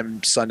of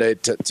time, Sunday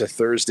to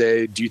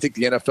Thursday? Do you think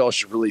the NFL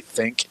should really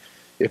think,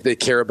 if they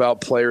care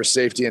about player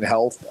safety and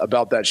health,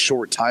 about that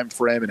short time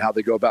frame and how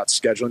they go about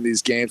scheduling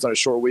these games on a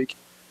short week?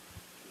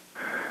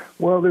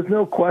 Well, there's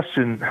no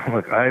question.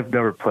 Look, I've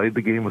never played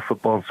the game of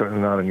football, and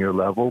certainly not on your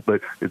level, but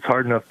it's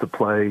hard enough to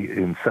play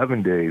in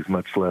 7 days,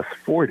 much less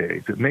 4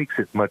 days. It makes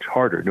it much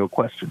harder, no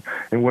question.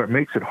 And where it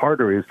makes it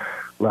harder is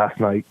last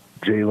night,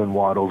 Jalen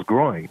Waddle's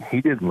groin.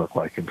 He didn't look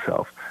like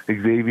himself.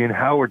 Xavier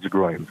Howard's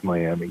groin's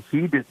Miami.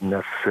 He didn't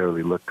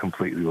necessarily look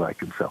completely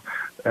like himself.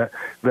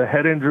 The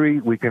head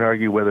injury, we can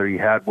argue whether he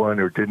had one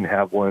or didn't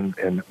have one,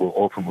 and we'll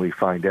ultimately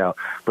find out.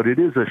 But it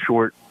is a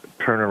short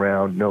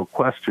turnaround, no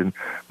question.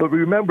 But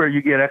remember,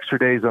 you get extra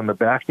days on the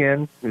back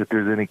end, if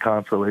there's any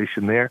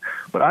consolation there.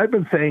 But I've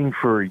been saying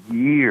for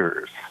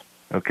years,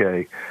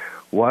 okay,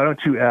 why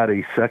don't you add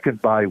a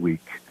second bye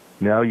week?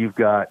 Now you've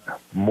got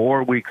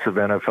more weeks of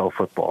NFL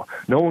football.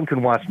 No one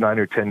can watch 9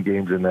 or 10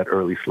 games in that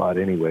early slot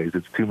anyways.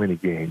 It's too many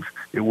games.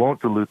 It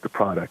won't dilute the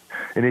product.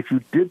 And if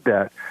you did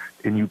that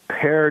and you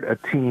paired a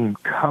team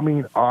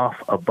coming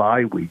off a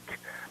bye week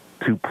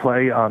to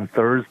play on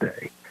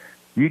Thursday,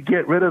 you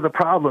get rid of the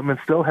problem and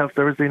still have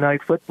Thursday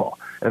night football.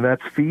 And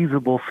that's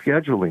feasible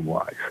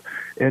scheduling-wise.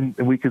 And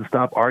we can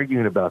stop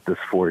arguing about this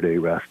 4-day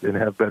rest and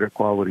have better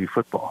quality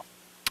football.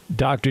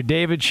 Dr.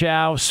 David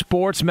Chao,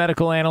 sports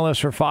medical analyst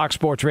for Fox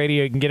Sports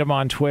Radio. You can get him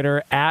on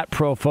Twitter at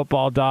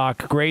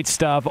ProFootballDoc. Great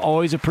stuff.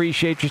 Always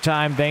appreciate your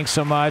time. Thanks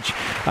so much.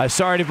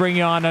 Sorry to bring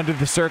you on under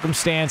the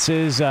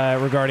circumstances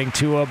regarding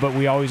Tua, but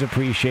we always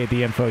appreciate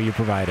the info you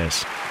provide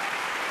us.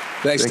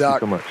 Thanks, Doc.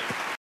 Thank you so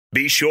much.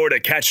 Be sure to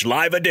catch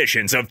live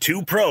editions of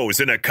Two Pros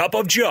and a Cup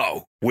of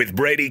Joe with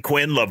Brady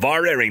Quinn,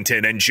 LeVar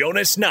Arrington, and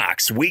Jonas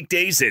Knox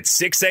weekdays at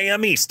 6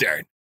 a.m.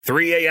 Eastern,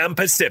 3 a.m.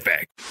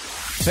 Pacific.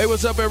 Hey,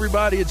 what's up,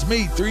 everybody? It's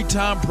me,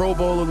 3-time Pro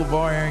Bowler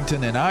LeVar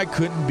Arrington, and I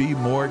couldn't be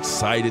more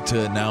excited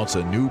to announce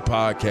a new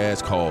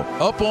podcast called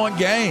Up On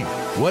Game.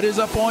 What is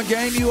Up On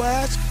Game, you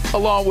ask?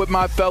 Along with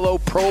my fellow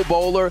Pro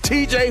Bowler,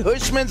 TJ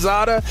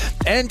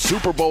Houshmandzadeh, and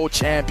Super Bowl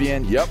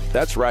champion, yep,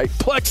 that's right,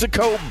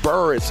 Plexico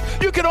Burress.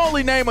 You can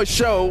only name a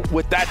show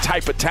with that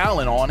type of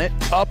talent on it.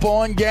 Up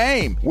On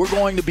Game. We're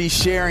going to be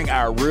sharing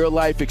our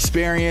real-life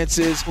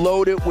experiences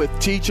loaded with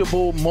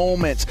teachable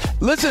moments.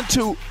 Listen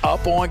to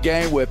Up On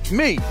Game with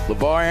me,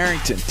 LeVar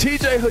Arrington,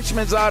 TJ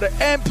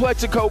Houshmandzadeh, and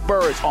Plexico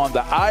Burress on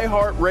the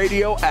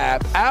iHeartRadio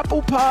app,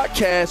 Apple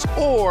Podcasts,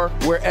 or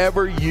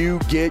wherever you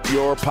get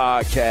your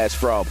podcasts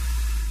from.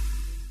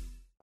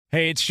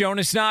 Hey, it's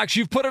Jonas Knox.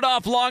 You've put it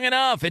off long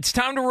enough. It's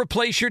time to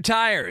replace your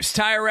tires.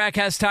 Tire Rack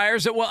has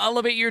tires that will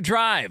elevate your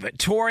drive.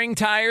 Touring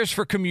tires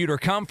for commuter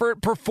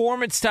comfort,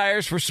 performance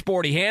tires for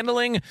sporty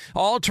handling,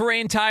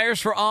 all-terrain tires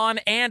for on-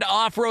 and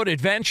off-road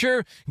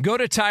adventure. Go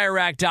to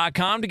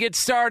TireRack.com to get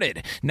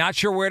started. Not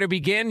sure where to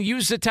begin?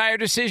 Use the Tire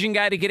Decision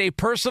Guide to get a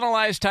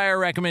personalized tire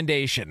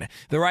recommendation.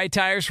 The right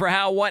tires for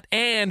how, what,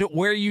 and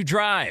where you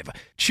drive.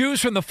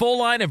 Choose from the full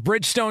line of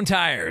Bridgestone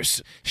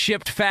tires.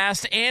 Shipped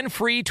fast and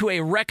free to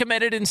a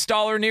recommended installer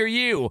near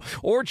you,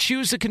 or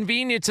choose the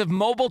convenience of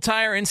mobile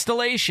tire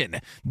installation.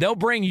 They'll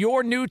bring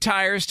your new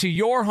tires to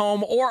your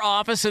home or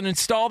office and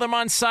install them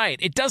on site.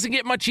 It doesn't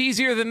get much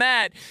easier than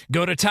that.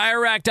 Go to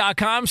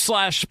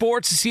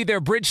TireRack.com/sports to see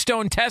their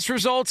Bridgestone test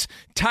results,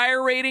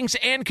 tire ratings,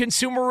 and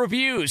consumer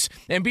reviews.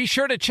 And be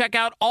sure to check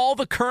out all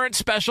the current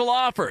special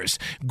offers.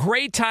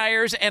 Great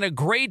tires and a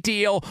great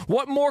deal.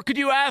 What more could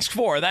you ask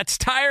for? That's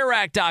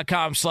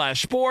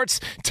TireRack.com/sports.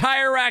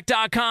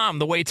 TireRack.com,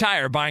 the way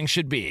tire buying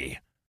should be.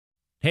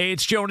 Hey,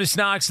 it's Jonas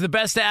Knox. The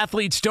best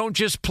athletes don't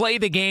just play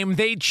the game,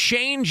 they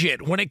change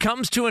it. When it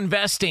comes to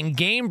investing,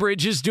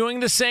 GameBridge is doing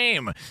the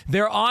same.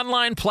 Their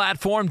online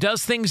platform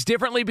does things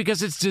differently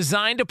because it's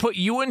designed to put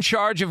you in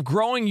charge of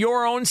growing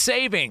your own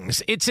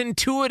savings. It's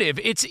intuitive,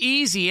 it's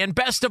easy, and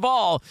best of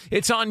all,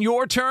 it's on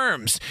your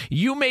terms.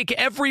 You make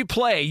every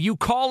play, you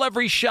call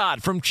every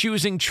shot, from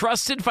choosing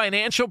trusted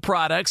financial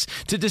products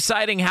to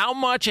deciding how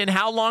much and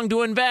how long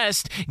to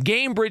invest.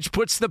 GameBridge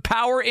puts the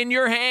power in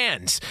your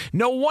hands.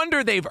 No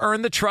wonder they've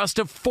earned the trust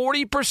of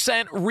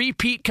 40%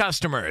 repeat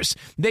customers.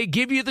 They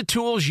give you the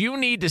tools you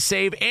need to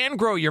save and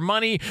grow your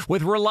money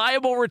with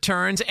reliable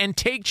returns and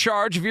take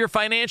charge of your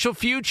financial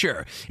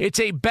future. It's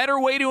a better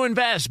way to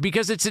invest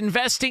because it's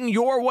investing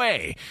your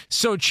way.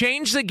 So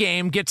change the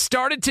game. Get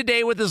started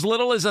today with as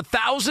little as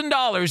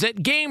 $1,000 at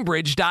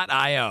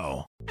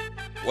GameBridge.io.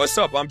 What's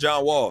up? I'm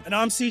John Wall. And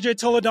I'm CJ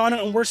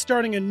Toledano, and we're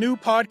starting a new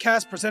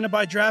podcast presented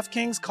by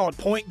DraftKings called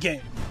Point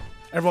Game.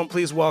 Everyone,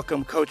 please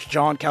welcome Coach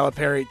John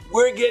Calipari.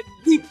 We're getting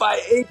beat by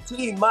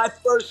 18. My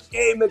first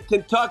game in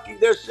Kentucky,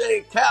 they're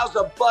saying Cal's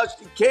a bust.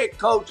 He can't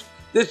coach.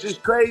 This is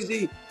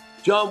crazy.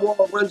 John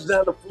Wall runs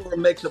down the floor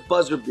and makes a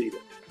buzzer beater.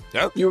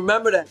 Yep. You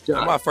remember that, John?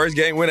 That's my first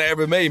game win I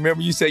ever made.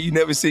 Remember you said you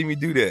never see me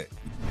do that.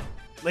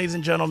 Ladies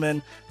and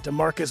gentlemen,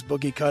 DeMarcus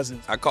Boogie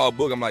Cousins. I called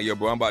Boog. I'm like, yo,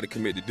 bro, I'm about to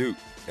commit to Duke.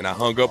 And I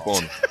hung up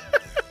on him.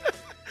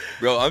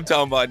 Bro, I'm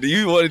talking about, do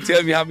you want to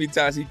tell me how many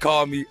times he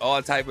called me all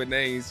type of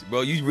names?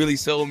 Bro, you really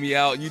sold me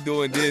out. You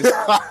doing this.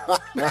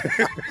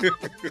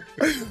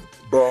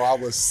 Bro, I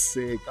was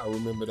sick. I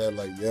remember that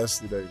like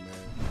yesterday,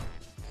 man.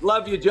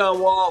 Love you, John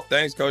Wall.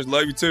 Thanks, Coach.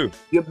 Love you, too.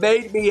 You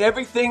made me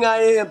everything I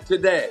am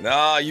today.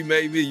 Nah, you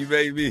made me. You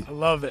made me. I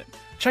love it.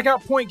 Check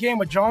out Point Game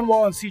with John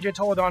Wall and CJ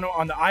Toledano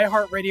on the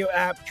iHeartRadio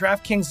app,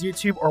 DraftKings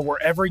YouTube, or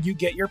wherever you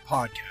get your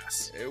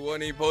podcasts. It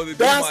wasn't even supposed to be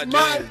That's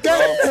my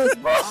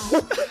game, bro.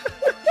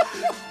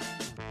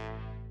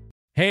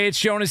 Hey, it's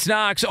Jonas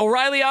Knox.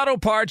 O'Reilly Auto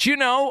Parts, you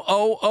know,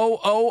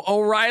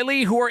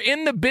 O'Reilly, who are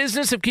in the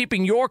business of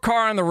keeping your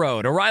car on the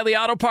road. O'Reilly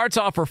Auto Parts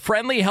offer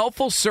friendly,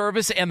 helpful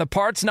service and the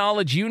parts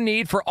knowledge you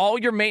need for all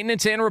your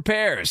maintenance and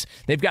repairs.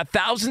 They've got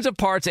thousands of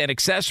parts and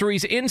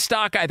accessories in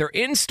stock, either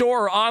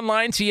in-store or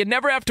online, so you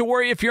never have to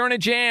worry if you're in a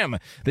jam.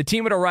 The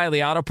team at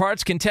O'Reilly Auto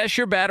Parts can test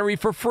your battery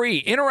for free,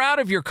 in or out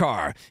of your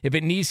car. If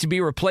it needs to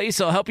be replaced,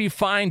 they'll help you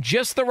find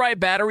just the right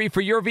battery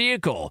for your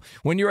vehicle.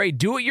 When you're a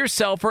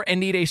do-it-yourselfer and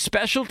need a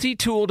specialty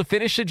tool to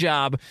finish the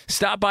job,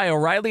 stop by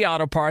O'Reilly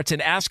Auto Parts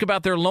and ask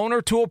about their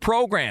loaner tool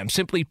program.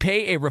 Simply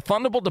pay a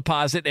refundable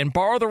deposit and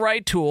borrow the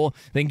right tool,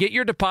 then get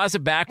your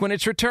deposit back when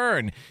it's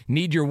returned.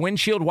 Need your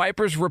windshield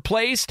wipers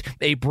replaced,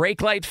 a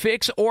brake light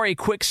fix, or a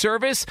quick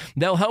service?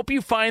 They'll help you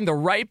find the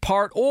right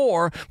part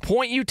or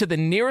point you to the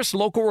nearest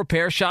local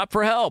repair shop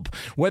for help.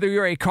 Whether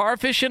you're a car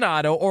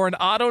aficionado or an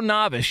auto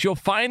novice, you'll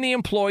find the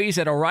employees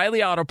at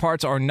O'Reilly Auto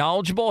Parts are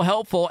knowledgeable,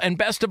 helpful, and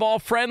best of all,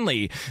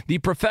 friendly. The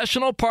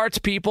professional parts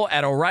people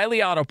at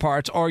O'Reilly Auto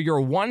Parts are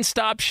your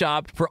one-stop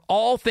shop for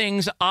all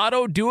things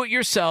auto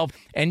do-it-yourself,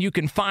 and you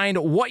can find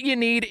what you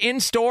need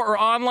in-store or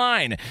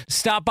online.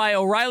 Stop by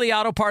O'Reilly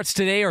Auto Parts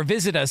today or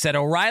visit us at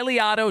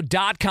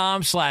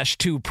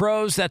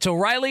O'ReillyAuto.com/2pros. That's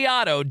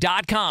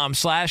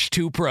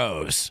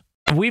O'ReillyAuto.com/2pros.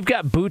 We've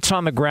got boots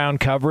on the ground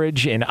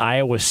coverage in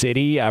Iowa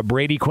City.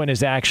 Brady Quinn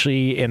is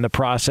actually in the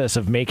process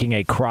of making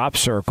a crop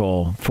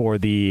circle for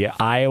the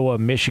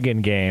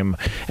Iowa-Michigan game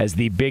as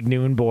the Big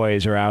Noon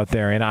boys are out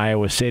there in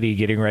Iowa City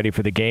getting ready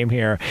for the game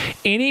here.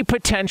 Any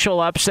potential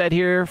upset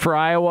here for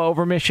Iowa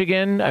over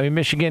Michigan? I mean,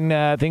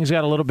 Michigan, things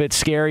got a little bit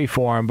scary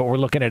for them, but we're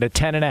looking at a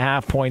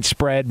 10.5-point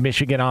spread,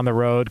 Michigan on the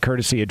road,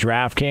 courtesy of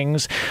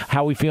DraftKings.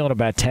 How are we feeling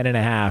about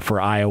 10.5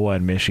 for Iowa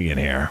and Michigan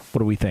here?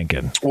 What are we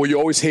thinking? Well, you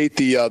always hate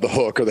the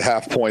hook or the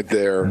half point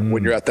there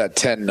when you're at that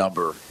 10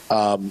 number.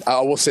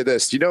 I will say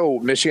this. You know,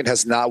 Michigan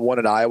has not won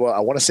in Iowa,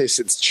 I want to say,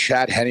 since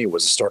Chad Henne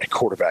was a starting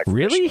quarterback.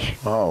 Really?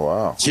 Oh,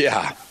 wow.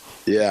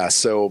 Yeah.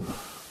 So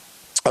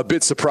a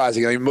bit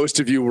surprising. I mean, most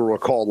of you will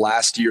recall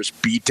last year's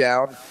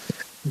beatdown.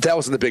 That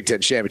was in the Big Ten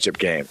championship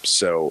game.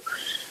 So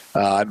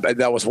and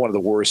that was one of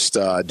the worst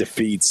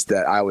defeats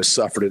that Iowa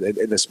suffered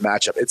in this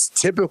matchup. It's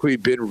typically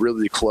been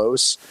really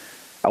close.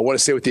 I want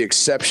to say with the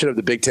exception of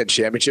the Big Ten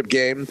championship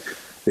game,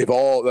 they've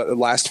all, the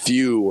last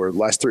 3 or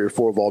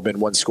 4 have all been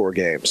one-score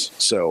games.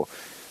 So,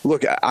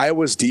 look,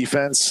 Iowa's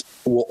defense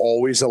will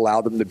always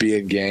allow them to be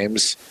in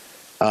games.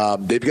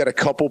 They've got a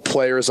couple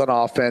players on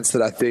offense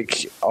that I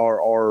think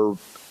are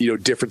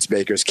difference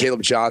makers.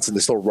 Caleb Johnson,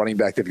 this little running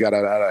back they've got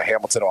out of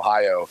Hamilton,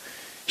 Ohio,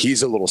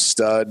 he's a little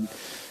stud.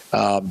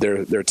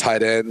 Their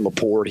tight end,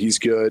 Laporte, he's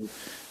good.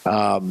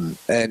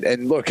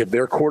 And look, if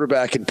their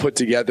quarterback can put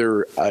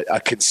together a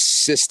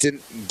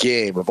consistent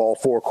game of all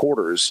 4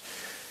 quarters,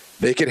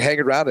 they can hang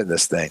around in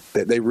this thing.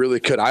 They really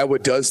could. Iowa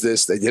does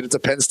this. They did it to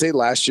Penn State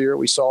last year.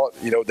 We saw it,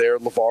 there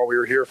at LeVar. We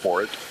were here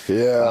for it.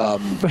 Yeah.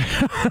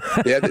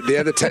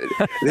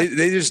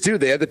 They just do.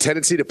 They had the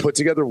tendency to put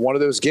together one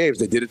of those games.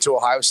 They did it to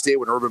Ohio State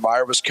when Urban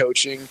Meyer was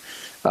coaching.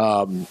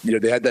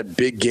 They had that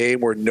big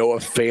game where Noah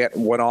Fant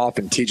went off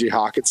and T.J.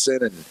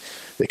 Hawkinson, and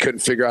they couldn't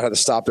figure out how to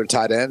stop their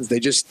tight ends. They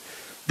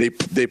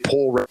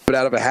pull rabbit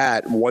out of a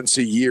hat once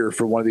a year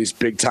for one of these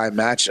big-time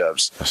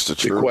matchups. That's the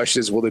truth. The question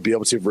is, will they be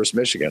able to versus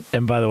Michigan?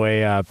 And by the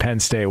way, Penn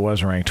State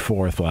was ranked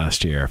 4th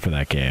last year for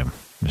that game.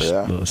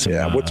 What's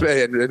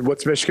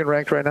Michigan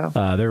ranked right now?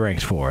 They're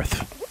ranked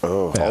 4th.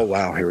 Oh,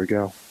 wow. Here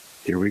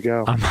we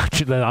go. I'm not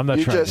you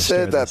trying just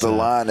said that the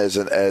line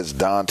isn't as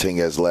daunting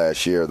as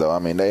last year, though. I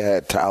mean, they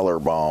had Tyler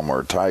Bomb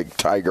or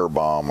Tiger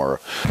Bomb or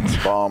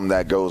bomb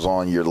that goes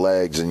on your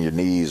legs and your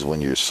knees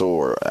when you're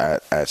sore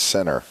at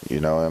center.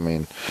 I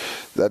mean,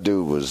 that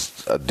dude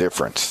was a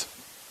difference.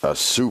 A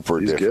super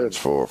difference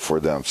for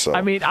them. So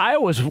I mean,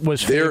 Iowa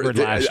was favored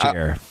last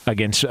year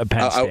against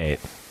Penn State.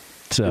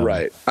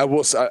 Right. I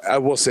will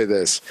say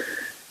this.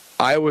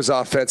 Iowa's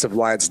offensive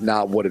line's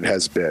not what it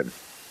has been.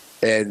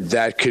 And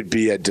that could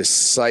be a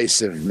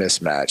decisive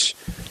mismatch.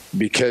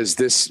 because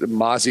this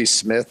Mozzie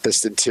Smith,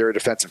 this interior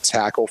defensive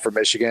tackle for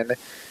Michigan,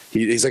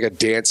 he's like a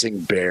dancing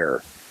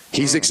bear.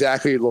 He's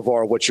exactly,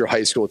 LeVar, what your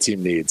high school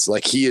team needs.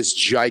 Like, he is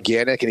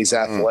gigantic and he's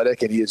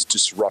athletic and he is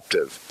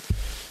disruptive.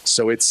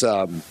 So it's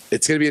going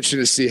to be interesting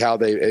to see how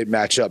they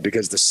match up,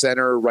 because the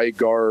center, right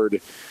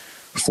guard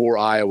for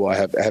Iowa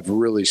have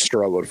really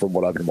struggled from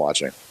what I've been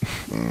watching.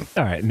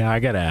 All right, now I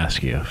got to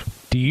ask you,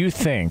 do you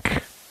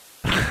think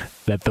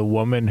that the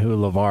woman who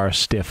LeVar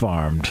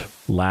stiff-armed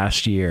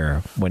last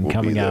year when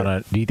coming out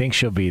on, do you think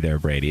she'll be there,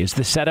 Brady? Is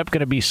the setup going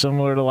to be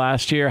similar to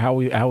last year? How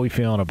we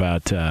feeling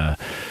about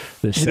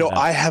this setup?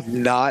 I have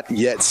not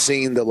yet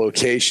seen the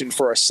location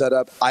for our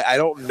setup. I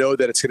don't know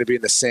that it's going to be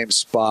in the same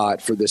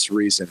spot for this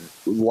reason.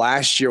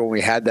 Last year when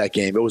we had that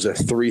game, it was a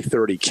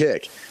 3:30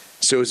 kick.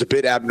 So it was a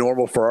bit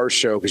abnormal for our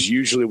show, because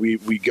usually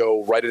we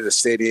go right into the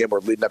stadium or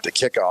leading up to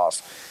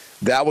kickoff.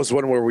 That was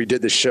one where we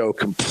did the show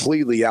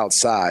completely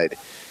outside.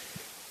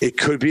 It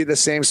could be the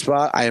same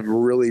spot. I am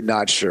really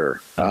not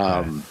sure.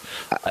 Okay.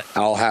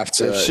 I'll have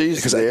to. If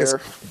she's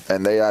there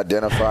and they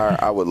identify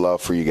her, I would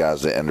love for you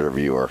guys to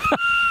interview her.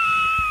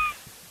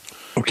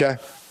 Okay.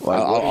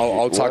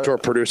 I'll talk to our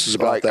producers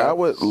about that. I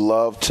would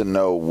love to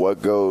know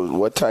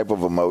what type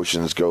of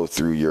emotions go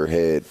through your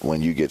head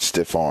when you get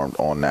stiff-armed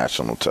on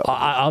national television.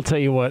 I'll tell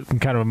you what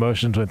kind of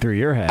emotions went through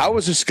your head. I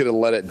was just going to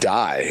let it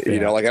die. Yeah.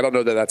 You know, like, I don't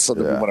know that that's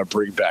something we want to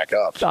bring back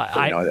up.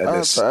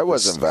 It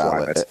wasn't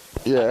valid.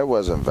 It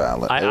wasn't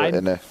valid.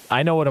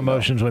 I know what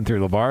emotions went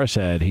through LeVar's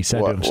head. He said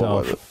to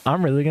himself,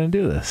 I'm really going to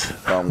do this.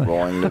 I'm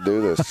going to do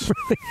this.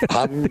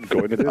 I'm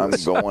going to do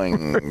this. I'm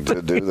going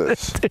to do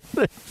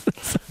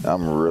this.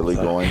 I'm really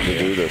going to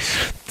do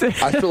this.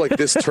 I feel like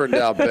this turned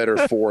out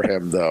better for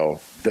him, though,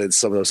 than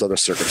some of those other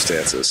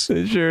circumstances.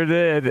 It sure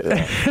did.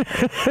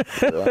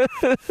 Yeah.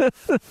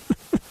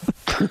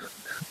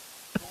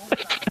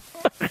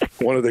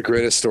 One of the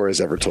greatest stories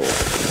ever told.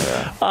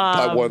 Yeah.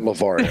 By one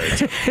LeVar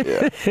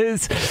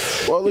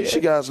Arrington. Well, at least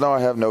you guys know I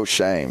have no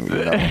shame.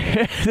 You know,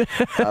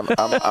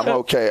 I'm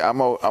okay.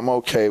 I'm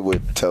okay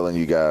with telling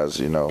you guys.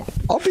 You know,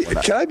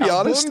 can I be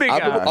honest?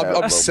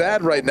 I'm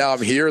sad right now.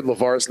 I'm here and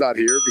LeVar's not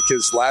here,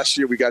 because last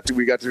year we got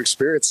to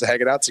experience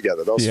hanging out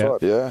together. That was fun.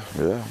 Yeah.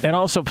 And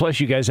also, plus,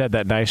 you guys had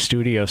that nice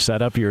studio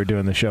setup you were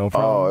doing the show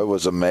from. Oh, it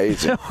was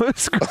amazing. It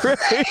was great.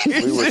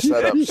 We were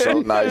set up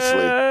so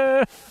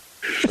nicely.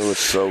 It was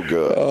so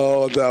good.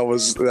 Oh, that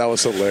was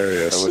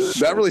hilarious.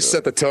 That really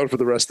set the tone for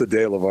the rest of the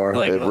day,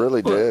 LeVar. It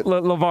really did.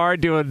 LeVar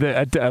doing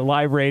a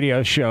live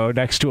radio show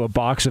next to a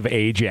box of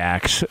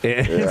Ajax.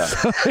 Yeah.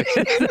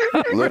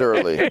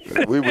 Literally.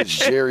 We was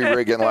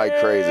jerry-rigging like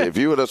crazy. If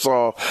you would have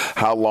saw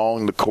how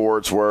long the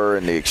cords were,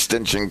 and the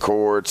extension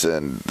cords,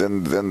 and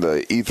then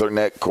the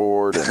Ethernet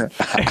cord. And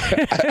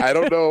I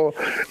don't know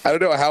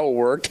how it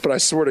worked, but I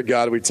swear to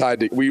God,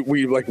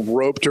 we like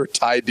roped or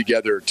tied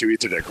together two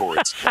Ethernet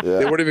cords. Yeah.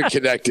 They weren't even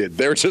connected.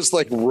 They were just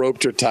like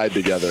roped or tied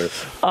together.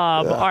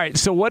 All right.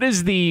 So what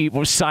is the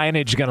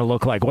signage going to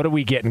look like? What are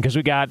we getting? Because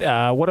we got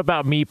what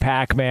about Me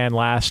Pac-Man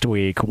last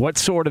week? What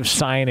sort of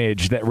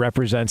signage that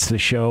represents the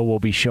show will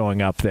be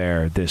showing up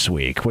there this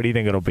week? What do you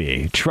think it'll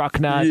be?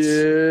 Truck nuts?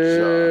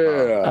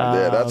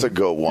 Yeah, that's a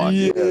good one.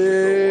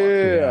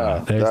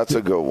 Yeah, that's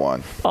a good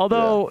one.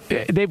 Although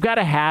they've got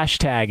to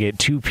hashtag it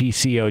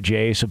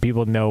 2PCOJ so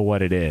people know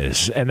what it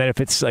is. And then if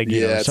it's like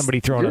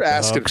somebody throwing you're up the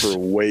asking hooks, for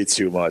way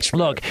too much.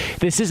 Man. Look,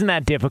 this isn't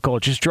that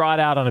difficult. Just draw it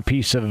out on a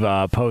piece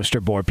of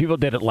poster board. People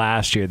did it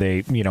last year.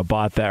 They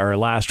bought that, or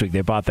last week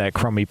they bought that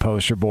crummy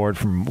poster board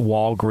from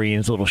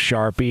Walgreens, a little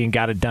Sharpie, and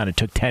got it done. It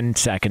took 10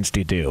 seconds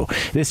to do.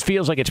 This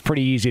feels like it's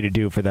pretty easy to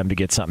do for them to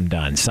get something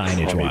done,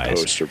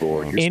 signage-wise. Poster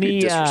board. You're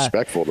being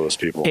disrespectful to those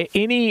people.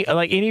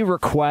 Any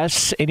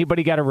requests?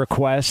 Anybody got a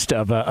request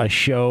of a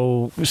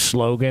show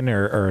slogan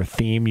or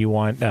theme you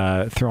want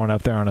thrown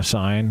up there on a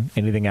sign?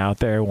 Anything out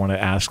there? Want to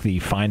ask the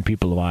fine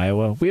people of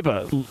Iowa? We have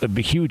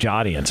a huge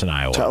audience in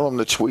Iowa. Tell them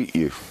to tweet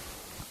you.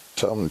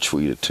 Tell them to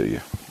tweet it to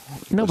you.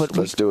 No,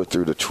 let's do it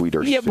through the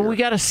tweeter. Yeah, but we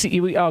got to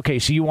see. Okay,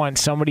 so you want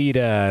somebody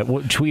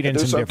to tweet in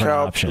some different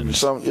options.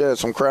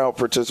 Some crowd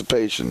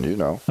participation, you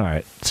know. All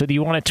right. So do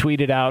you want to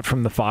tweet it out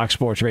from the Fox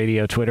Sports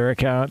Radio Twitter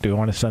account? Do you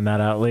want to send that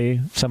out,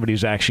 Lee? Somebody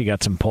who's actually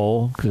got some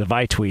pull? Because if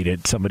I tweet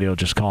it, somebody will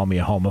just call me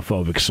a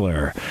homophobic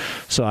slur.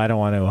 So I don't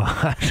want to.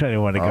 I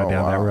don't want to go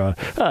down that road.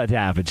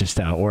 It's just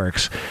how it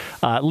works.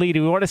 Lee,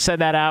 do we want to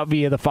send that out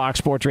via the Fox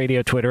Sports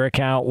Radio Twitter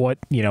account? What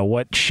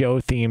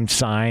show themed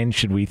sign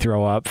should we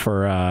throw up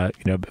for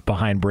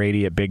behind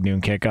Brady at Big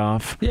Noon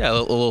Kickoff? Yeah, a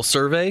little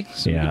survey.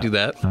 So we can do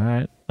that. All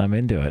right, I'm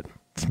into it.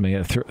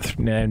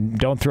 And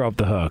don't throw up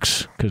the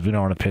hooks, because we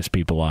don't want to piss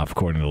people off,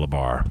 according to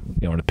LeVar.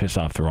 You don't want to piss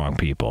off the wrong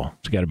people.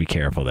 So you got to be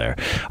careful there.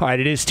 All right,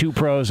 it is two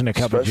pros and a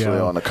cup of Joe. Especially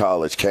on the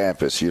college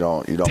campus, you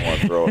don't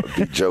want to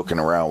be joking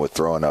around with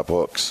throwing up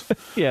hooks.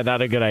 Yeah,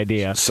 not a good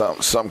idea.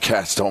 Some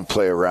cats don't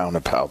play around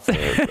about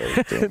those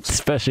things.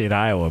 Especially in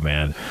Iowa,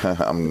 man.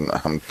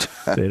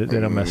 They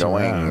don't mess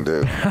around. I'm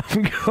going to.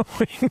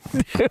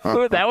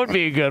 That would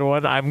be a good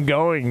one. I'm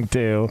going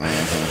to.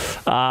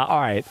 All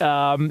right.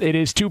 It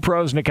is Two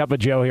Pros and a Cup of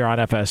Joe here on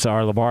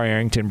FSR. LeVar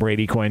Arrington,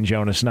 Brady Quinn,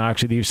 Jonas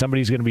Knox with you.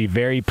 Somebody's going to be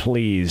very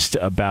pleased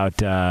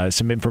about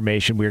some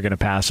information we're going to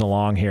pass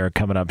along here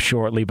coming up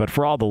shortly. But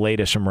for all the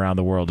latest from around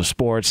the world of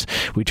sports,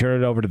 we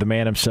turn it over to the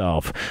man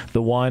himself,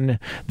 the one,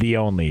 the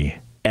only,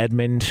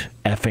 Edmund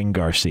effing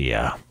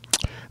Garcia.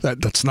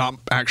 That's not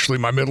actually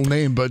my middle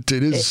name, but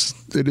it is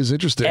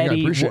interesting. Eddie, I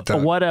appreciate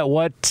that.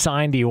 What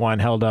sign do you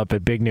want held up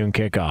at Big Noon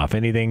Kickoff?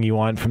 Anything you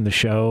want from the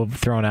show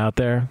thrown out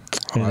there?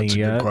 That's a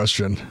good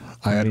question.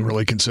 I hadn't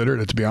really considered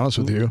it, to be honest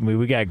with you.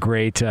 We got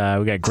great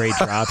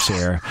drops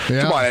here.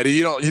 Yeah. Come on, Eddie.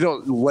 You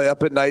don't lay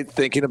up at night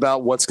thinking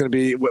about what's going to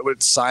be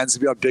what signs to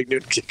be on Big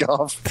Noon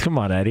Kickoff. Come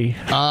on, Eddie.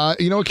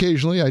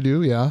 Occasionally I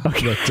do, yeah.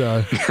 Okay. But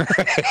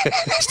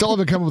still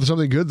haven't come up with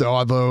something good though.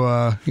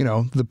 Although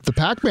the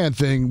Pac-Man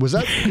thing, was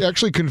that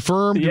actually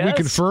confirmed? Yes. Did we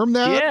confirm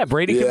that? Yeah,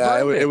 Brady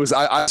confirmed it was.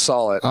 I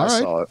saw it. All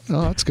right. Saw it.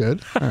 Oh, that's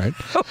good. All right.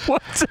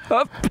 What's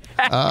up,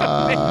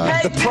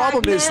 Pac-Man? The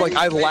problem is,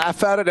 I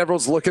laugh at it.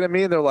 Everyone's looking at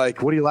me, and they're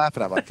like, "What are you laughing?"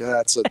 I'm like,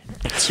 that's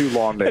too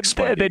long to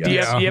explain. Then you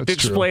have to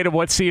explain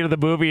what scene of the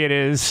movie it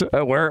is.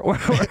 Where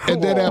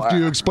and then after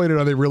you explain it,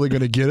 are they really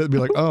going to get it? Be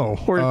like, all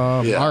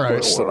right.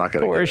 We're still not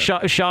going to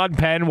get it. Sean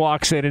Penn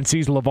walks in and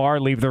sees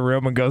LeVar leave the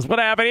room and goes, "What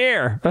happened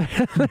here?"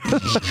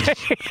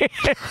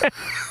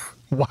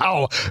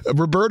 Wow.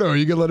 Roberto, are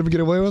you going to let him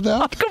get away with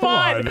that? Oh, come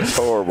on. It's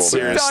horrible.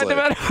 Seriously.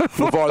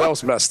 LeVar, that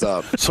was messed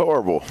up. It's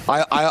horrible.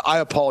 I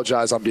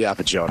apologize on behalf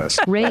of Jonas.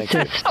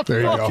 Racist.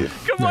 There you go.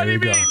 Come on, you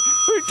mean?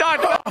 We've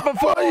talked about it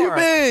before. What do you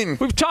mean?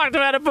 We've talked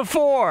about it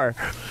before.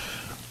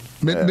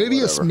 Maybe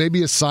a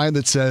sign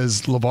that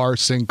says LeVar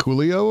sing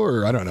Coolio,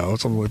 or I don't know,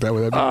 something like that.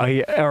 Would that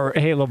be? Or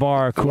hey,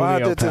 LeVar, Coolio. Why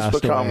did this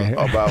become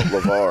about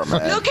LeVar,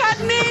 man? Look at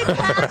me!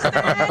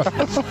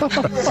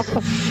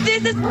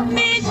 This is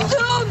me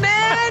too,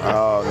 man!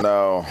 Oh,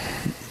 no.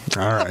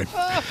 All right.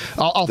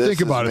 I'll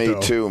think about it, though.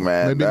 Me too,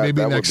 man.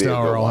 Maybe next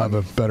hour I'll have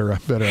a better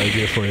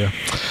idea for you.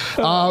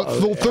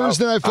 Little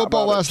Thursday Night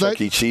Football last night.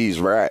 Chuck E. Cheese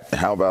rat.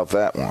 How about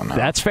that one? Huh?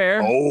 That's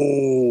fair.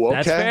 Oh, okay.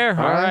 That's fair.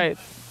 All right.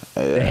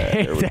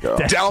 Yeah, there we go.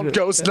 Down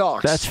goes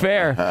Knox. That's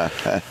fair.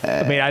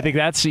 I mean, I think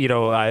that's,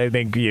 I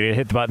think you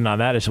hit the button on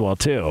that as well,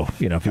 too,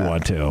 if you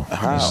want to.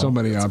 There's so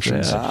many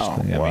options. Wow.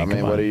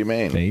 What do you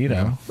mean?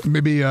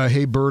 Maybe,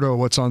 hey, Berto,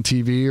 what's on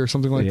TV or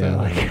something like that?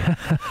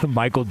 Like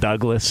Michael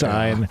Douglas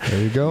sign.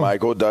 There you go.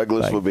 Michael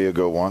Douglas would be a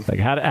good one. Like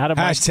how to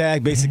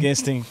Hashtag Basic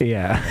Instinct.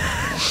 Yeah.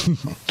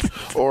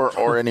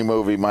 or any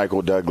movie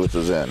Michael Douglas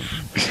is in.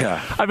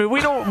 Yeah. I mean,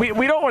 we don't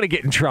want to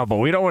get in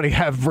trouble. We don't want to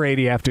have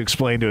Brady have to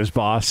explain to his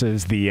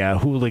bosses the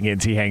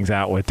hooligans he hangs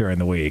out with during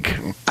the week.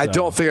 So. I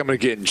don't think I'm going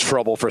to get in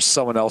trouble for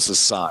someone else's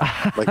sign.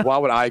 Why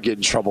would I get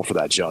in trouble for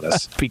that,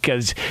 Jonas?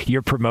 Because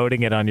you're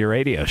promoting it on your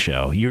radio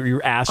show.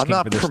 You're asking. I'm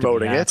not for this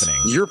promoting to be it.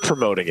 happening. You're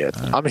promoting it.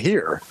 I'm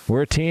here.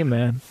 We're a team,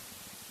 man.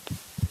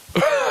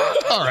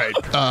 All right.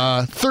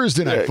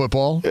 Thursday Night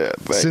Football. Yeah,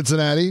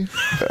 Cincinnati.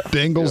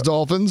 Bengals,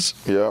 Dolphins.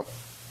 Yep.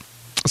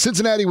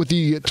 Cincinnati with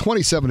the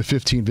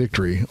 27-15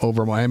 victory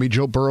over Miami.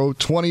 Joe Burrow,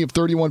 20 of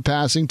 31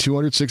 passing,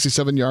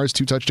 267 yards,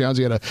 2 touchdowns.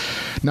 He had a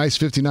nice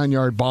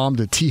 59-yard bomb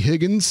to T.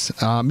 Higgins.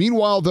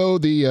 Meanwhile, though,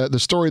 the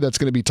story that's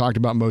going to be talked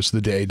about most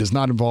of the day does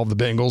not involve the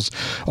Bengals.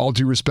 All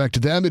due respect to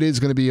them, it is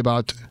going to be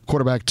about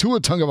quarterback Tua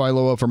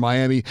Tagovailoa for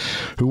Miami,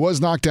 who was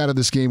knocked out of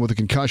this game with a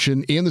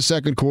concussion in the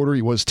second quarter.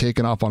 He was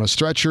taken off on a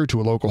stretcher to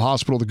a local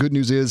hospital. The good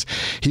news is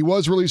he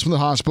was released from the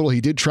hospital.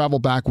 He did travel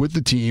back with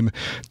the team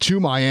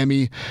to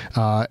Miami.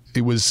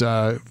 It was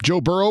Joe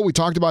Burrow. We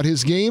talked about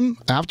his game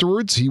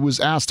afterwards. He was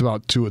asked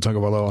about Tua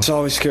Tagovailoa. It's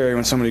always scary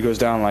when somebody goes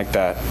down like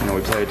that. We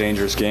play a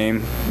dangerous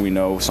game. We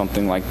know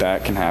something like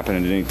that can happen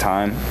at any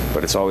time,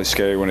 but it's always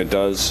scary when it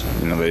does.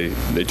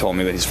 They told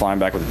me that he's flying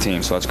back with the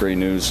team, so that's great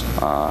news.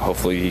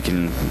 Hopefully he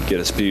can get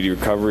a speedy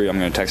recovery. I'm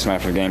going to text him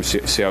after the game,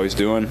 see how he's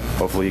doing.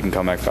 Hopefully he can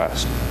come back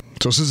fast.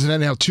 So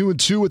Cincinnati now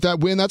 2-2 with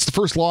that win. That's the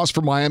first loss for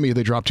Miami.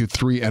 They dropped to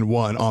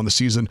 3-1 on the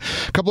season.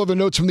 A couple other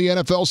notes from the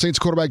NFL. Saints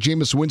quarterback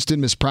Jameis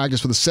Winston missed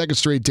practice for the second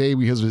straight day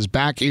because of his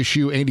back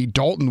issue. Andy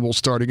Dalton will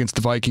start against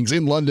the Vikings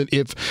in London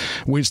if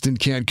Winston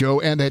can't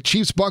go. And that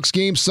Chiefs-Bucks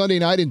game Sunday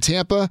night in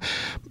Tampa,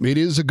 it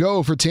is a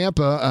go for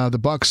Tampa. The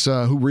Bucks,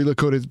 who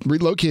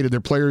relocated their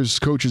players,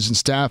 coaches, and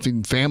staff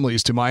and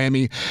families to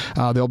Miami,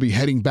 they'll be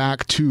heading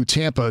back to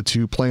Tampa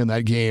to play in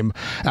that game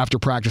after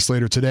practice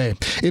later today.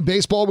 In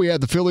baseball, we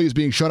had the Phillies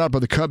being shut out by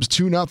the Cubs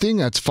 2-0.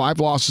 That's 5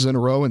 losses in a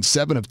row and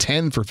 7 of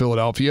 10 for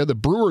Philadelphia. The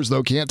Brewers,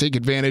 though, can't take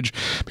advantage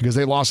because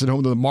they lost at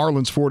home to the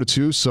Marlins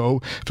 4-2. So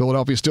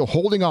Philadelphia still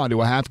holding on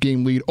to a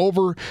half-game lead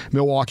over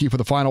Milwaukee for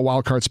the final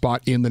wildcard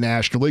spot in the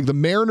National League. The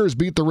Mariners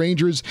beat the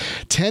Rangers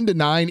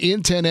 10-9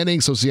 in 10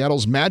 innings. So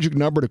Seattle's magic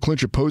number to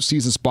clinch a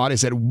postseason spot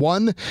is at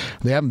 1.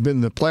 They haven't been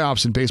in the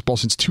playoffs in baseball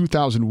since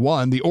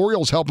 2001. The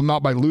Orioles help them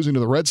out by losing to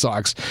the Red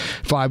Sox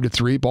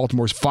 5-3.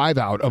 Baltimore's 5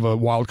 out of a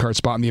wildcard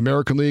spot in the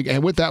American League.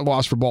 And with that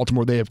loss for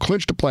Baltimore, they have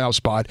clinched a playoff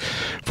spot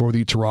for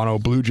the Toronto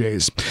Blue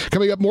Jays.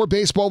 Coming up, more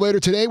baseball later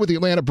today with the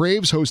Atlanta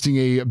Braves hosting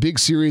a big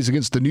series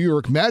against the New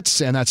York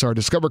Mets, and that's our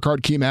Discover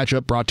Card Key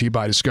matchup brought to you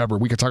by Discover.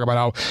 We can talk about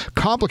how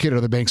complicated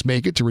other banks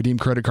make it to redeem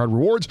credit card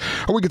rewards,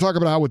 or we can talk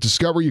about how with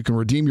Discover you can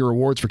redeem your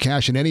rewards for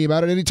cash in any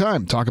amount at any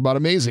time. Talk about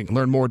amazing.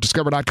 Learn more at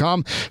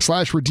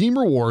discover.com/redeem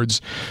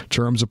rewards.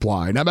 Terms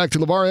apply. Now back to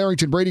LeVar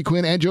Arrington, Brady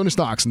Quinn, and Jonas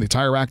Knox in the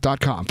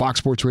TireRack.com Fox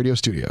Sports Radio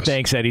studios.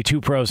 Thanks, Eddie.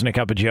 Two pros and a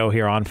cup of Joe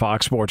here on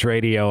Fox Sports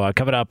Radio.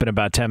 Coming up in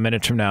about 10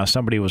 minutes from now,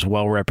 somebody was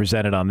well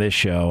represented on this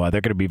show.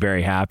 They're going to be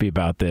very happy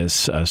about this,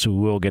 so we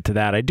will get to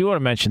that. I do want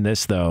to mention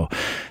this, though.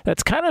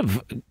 That's kind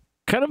of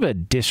a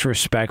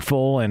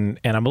disrespectful, and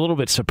I'm a little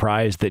bit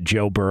surprised that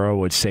Joe Burrow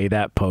would say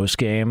that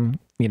post-game,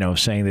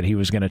 saying that he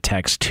was going to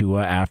text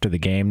Tua after the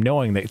game,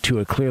 knowing that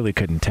Tua clearly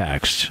couldn't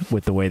text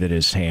with the way that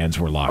his hands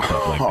were locked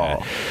up like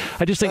that.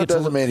 I just think that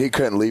doesn't mean he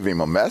couldn't leave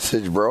him a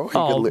message, bro. He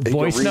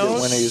voice could read notes?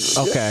 it when he's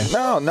okay.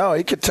 No,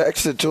 he could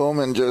text it to him,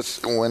 and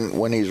just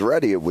when he's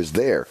ready, it was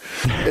there.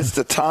 It's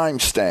the time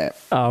stamp,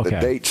 the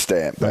date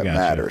stamp that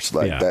matters.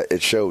 That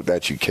it showed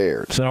that you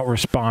cared. So don't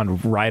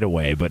respond right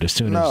away, but as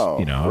soon as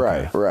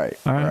right.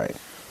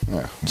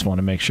 Yeah. Just want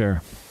to make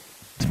sure.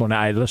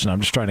 Listen,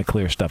 I'm just trying to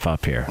clear stuff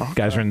up here. Okay.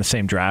 Guys are in the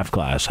same draft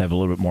class. Have a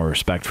little bit more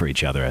respect for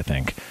each other, I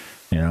think.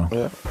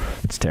 Yeah.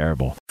 It's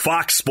terrible.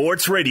 Fox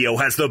Sports Radio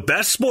has the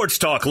best sports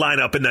talk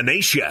lineup in the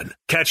nation.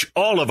 Catch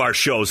all of our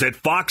shows at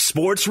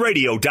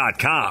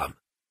foxsportsradio.com.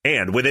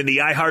 And within the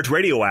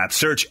iHeartRadio app,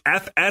 search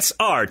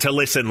FSR to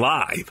listen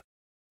live.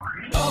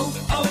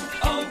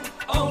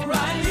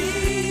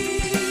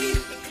 O'Reilly.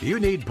 You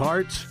need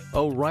parts?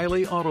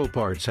 O'Reilly Auto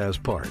Parts has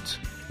parts.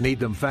 Need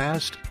them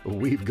fast?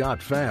 We've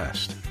got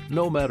fast.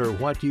 No matter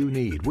what you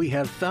need, we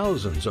have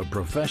thousands of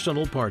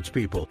professional parts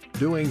people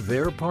doing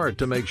their part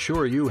to make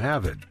sure you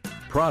have it.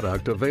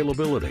 Product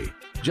availability.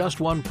 Just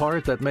one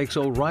part that makes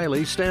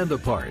O'Reilly stand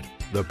apart.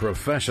 The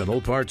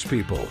professional parts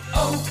people.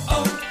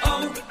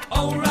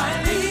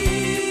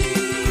 O'Reilly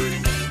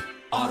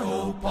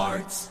Auto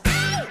Parts.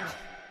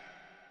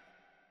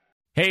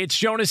 Hey, it's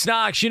Jonas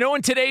Knox.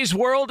 In today's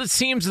world, it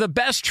seems the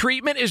best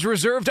treatment is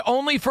reserved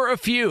only for a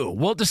few.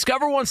 Well,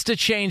 Discover wants to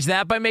change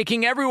that by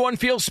making everyone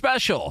feel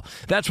special.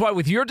 That's why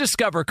with your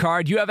Discover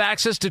card, you have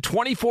access to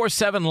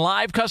 24/7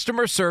 live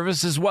customer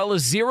service as well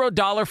as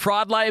 $0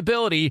 fraud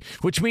liability,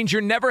 which means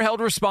you're never held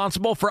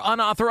responsible for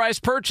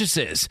unauthorized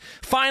purchases.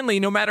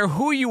 Finally, no matter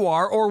who you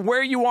are or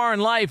where you are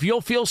in life,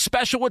 you'll feel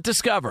special with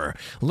Discover.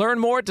 Learn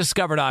more at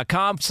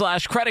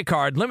discover.com/credit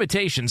card.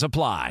 Limitations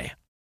apply.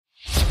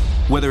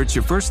 Whether it's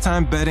your first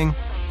time betting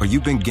or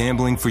you've been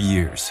gambling for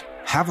years,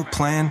 have a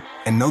plan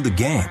and know the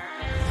game.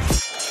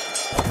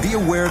 Be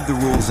aware of the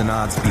rules and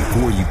odds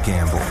before you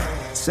gamble.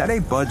 Set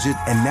a budget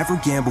and never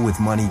gamble with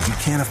money you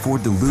can't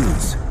afford to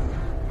lose.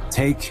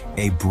 Take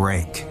a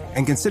break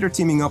and consider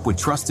teaming up with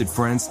trusted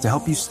friends to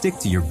help you stick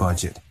to your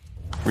budget.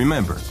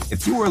 Remember,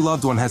 if you or a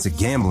loved one has a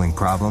gambling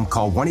problem,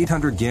 call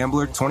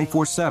 1-800-GAMBLER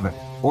 24/7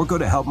 or go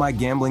to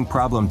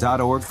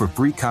helpmygamblingproblem.org for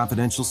free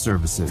confidential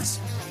services.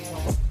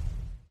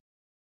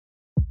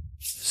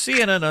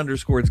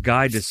 CNN_'s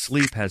Guide to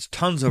Sleep has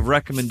tons of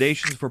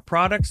recommendations for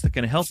products that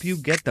can help you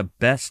get the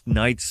best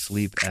night's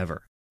sleep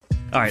ever.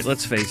 All right,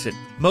 let's face it,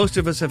 most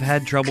of us have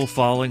had trouble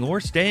falling or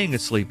staying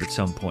asleep at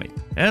some point,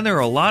 and there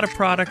are a lot of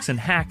products and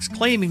hacks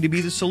claiming to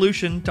be the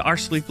solution to our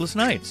sleepless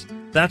nights.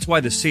 That's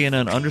why the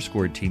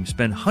CNN_ team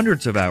spend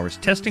hundreds of hours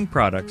testing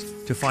products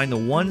to find the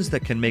ones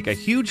that can make a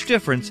huge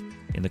difference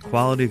in the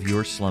quality of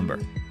your slumber.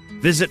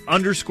 Visit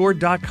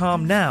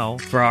underscore.com now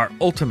for our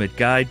ultimate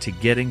guide to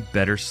getting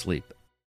better sleep.